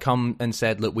helped, like come and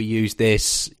said, look, we use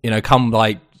this, come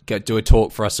like do a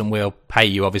talk for us and we'll pay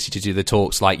you obviously to do the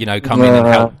talks, like, come in and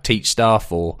help teach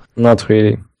stuff? Or not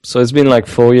really. So it's been like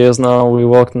 4 years now we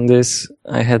worked on this.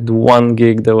 I had one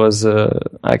gig that was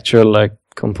actual like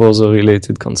Composer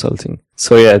related consulting.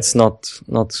 So yeah, it's not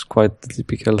quite the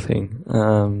typical thing.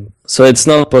 So it's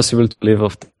not possible to live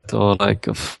off that, or like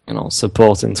of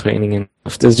support and training, and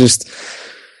there's just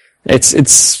it's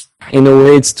in a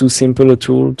way it's too simple a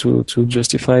tool to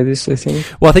justify this, I think.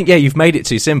 Well, I think you've made it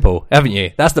too simple, haven't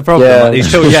you? That's the problem. Yeah, like,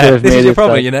 this is the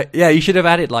problem. You should have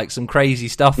added like some crazy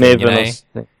stuff. Maybe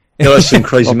that's some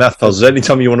crazy math puzzles.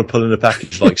 Anytime you want to pull in a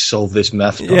package like solve this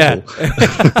math puzzle. Yeah.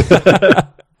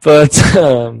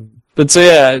 But so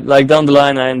yeah, like down the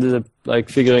line, I ended up like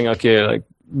figuring, okay, like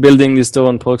building this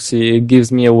Torrent proxy, it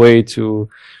gives me a way to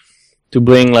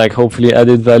bring like hopefully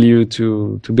added value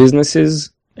to businesses,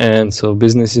 and so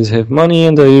businesses have money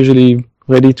and they're usually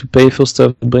ready to pay for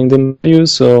stuff that bring them value.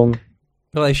 So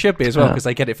well, they should be as well because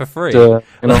they get it for free.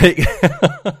 Like,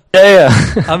 yeah.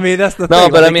 I mean, that's the thing. No,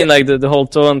 but I mean, like the whole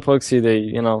Torrent proxy,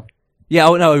 they Yeah,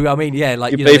 oh no, I mean, yeah,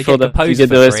 like, you pay for the Composer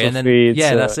for free, and then, free,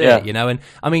 that's it, and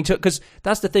I mean, because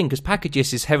that's the thing, because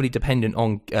Packagist is heavily dependent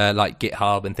on, like,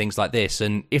 GitHub and things like this,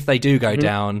 and if they do go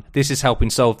down, this is helping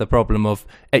solve the problem of,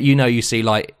 you see,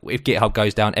 like, if GitHub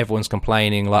goes down, everyone's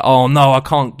complaining, like, oh no, I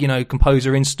can't,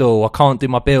 Composer install, I can't do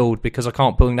my build because I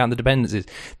can't pull down the dependencies.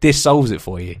 This solves it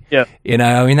for you. Yeah.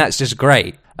 I mean, that's just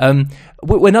great.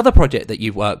 Another project that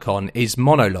you've worked on is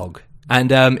Monologue.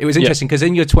 And it was interesting because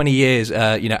in your 20 years,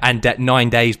 and 9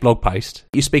 days blog post,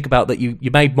 you speak about that you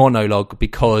made Monolog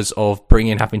because of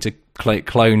having to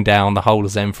clone down the whole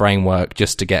Zen framework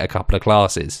just to get a couple of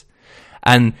classes.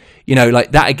 And,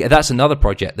 like that's another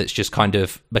project that's just kind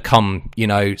of become,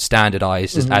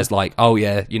 standardized as like, oh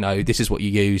yeah, this is what you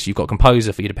use. You've got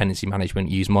Composer for your dependency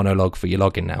management, you use Monolog for your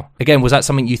login now. Again, was that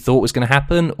something you thought was going to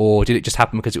happen, or did it just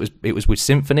happen because it was with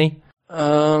Symfony?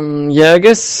 I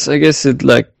guess it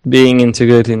like being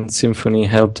integrated in Symfony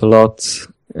helped a lot.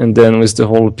 And then with the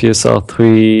whole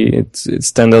PSR3, it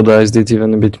standardized it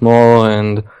even a bit more.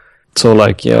 And so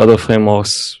other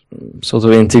frameworks sort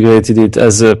of integrated it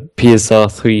as a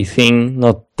PSR3 thing,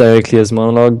 not directly as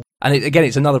Monolog. And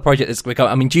it's another project that's become,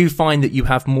 I mean, do you find that you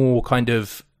have more kind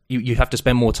of, you have to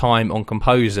spend more time on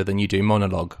Composer than you do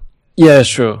Monolog? Yeah,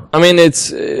 sure. I mean,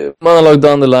 it's Monolog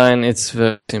down the line, it's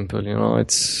very simple,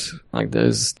 It's like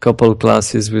there's a couple of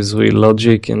classes with real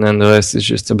logic, and then the rest is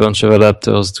just a bunch of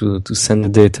adapters to send the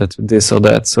data to this or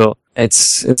that. So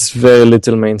it's very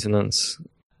little maintenance.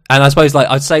 And I suppose,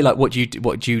 I'd say, what do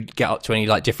you get up to any,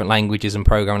 different languages and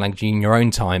programming language in your own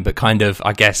time, but kind of,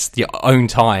 I guess, your own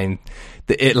time,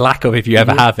 lack of, if you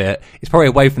ever have it, it's probably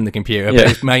away from the computer, but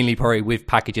it's mainly probably with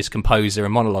Packages, Composer,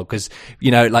 and Monolog, because,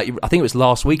 I think it was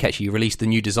last week, actually, you released the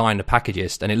new design of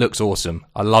Packages, and it looks awesome.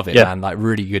 I love it, man,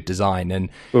 really good design. And,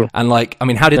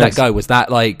 how did that go? Was that,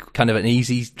 kind of an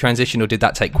easy transition, or did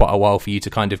that take quite a while for you to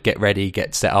kind of get ready,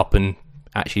 get set up, and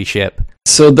actually ship?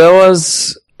 So that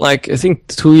was... I think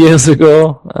 2 years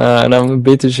ago, and I'm a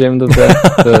bit ashamed of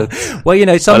that. But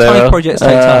well, sometimes projects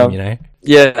take time,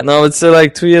 Yeah, no, it's 2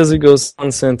 years ago,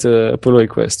 someone sent a pull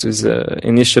request with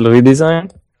initial redesign.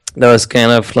 That was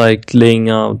kind of laying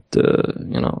out,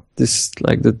 this,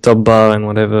 the top bar and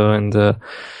whatever, and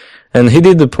he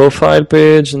did the profile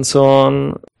page and so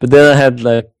on. But then I had,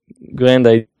 grand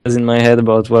ideas in my head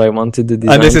about what I wanted the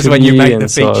design to be. And this is when you make the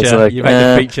feature, so you make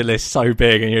the feature list so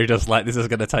big, and you're just like, this is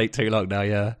going to take too long now,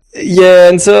 yeah. Yeah,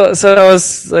 and so I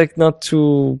was not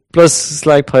too, plus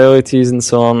priorities and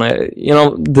so on.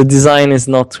 The design is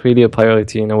not really a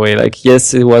priority in a way.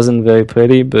 Yes, it wasn't very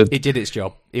pretty, but it did its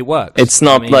job. It works. It's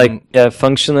not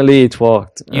functionally it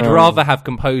worked. You'd rather have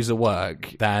Composer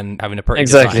work than having a pretty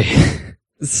exactly. design.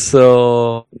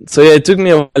 So yeah, it took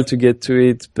me a while to get to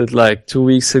it, but 2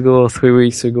 weeks ago or 3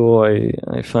 weeks ago,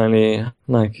 I finally, I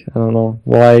don't know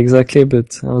why exactly,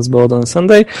 but I was bored on a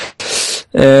Sunday,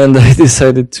 and I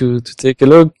decided to take a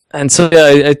look. And so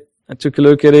yeah, I took a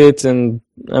look at it, and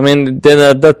I mean, then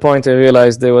at that point I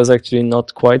realized it was actually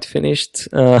not quite finished.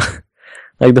 The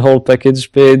whole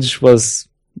package page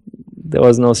there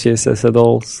was no CSS at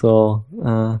all, so,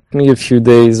 maybe a few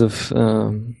days of,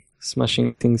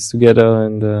 smashing things together,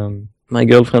 and my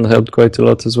girlfriend helped quite a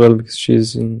lot as well because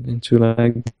she's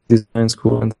into design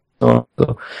school and so on.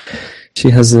 So she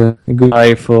has a good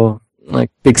eye for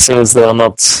pixels that are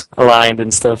not aligned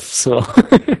and stuff. So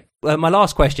my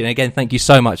last question again. Thank you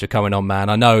so much for coming on, man.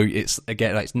 I know it's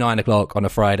 9:00 on a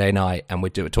Friday night, and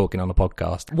we're talking on a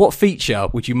podcast. What feature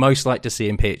would you most like to see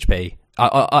in PHP?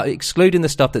 Excluding the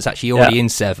stuff that's actually already in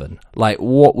 7.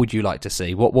 What would you like to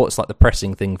see? What's the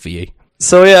pressing thing for you?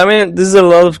 So yeah, I mean, there's a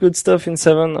lot of good stuff in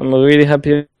 7. I'm really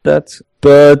happy with that.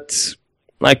 But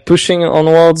pushing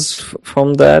onwards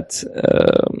from that,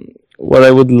 what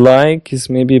I would like is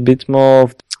maybe a bit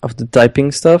more of the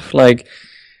typing stuff.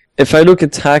 If I look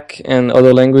at Hack and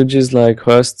other languages like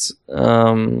Rust,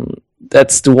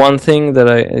 that's the one thing that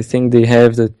I think they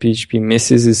have that PHP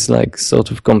misses is sort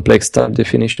of complex type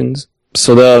definitions.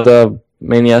 So there are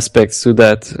many aspects to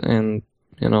that, and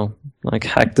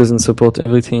Hack doesn't support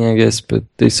everything, I guess, but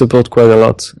they support quite a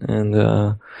lot. And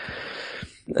I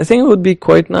think it would be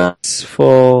quite nice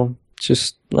for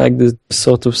just the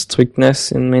sort of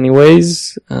strictness in many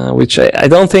ways, which I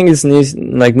don't think is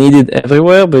needed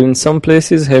everywhere, but in some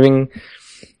places having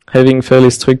fairly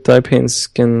strict type hints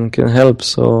can help.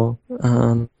 So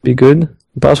be good.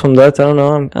 Apart from that, I don't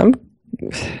know.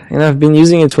 I've been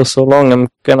using it for so long. I'm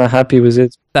kind of happy with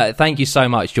it. Thank you so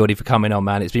much, Jordi, for coming on,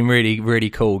 man. It's been really, really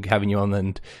cool having you on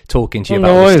and talking to you about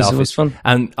no this worries. stuff. It was fun.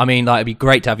 And I mean, it'd be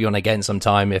great to have you on again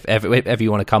sometime if ever you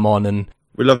want to come on. And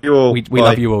we love you all. We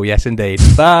love you all. Yes, indeed.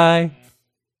 Bye.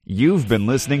 You've been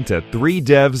listening to 3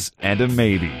 Devs and a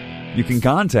Maybe. You can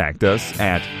contact us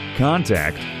at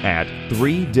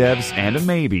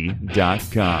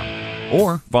contact@3devsandamaybe.com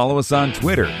or follow us on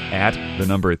Twitter at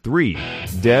 3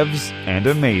 Devs and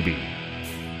a Maybe.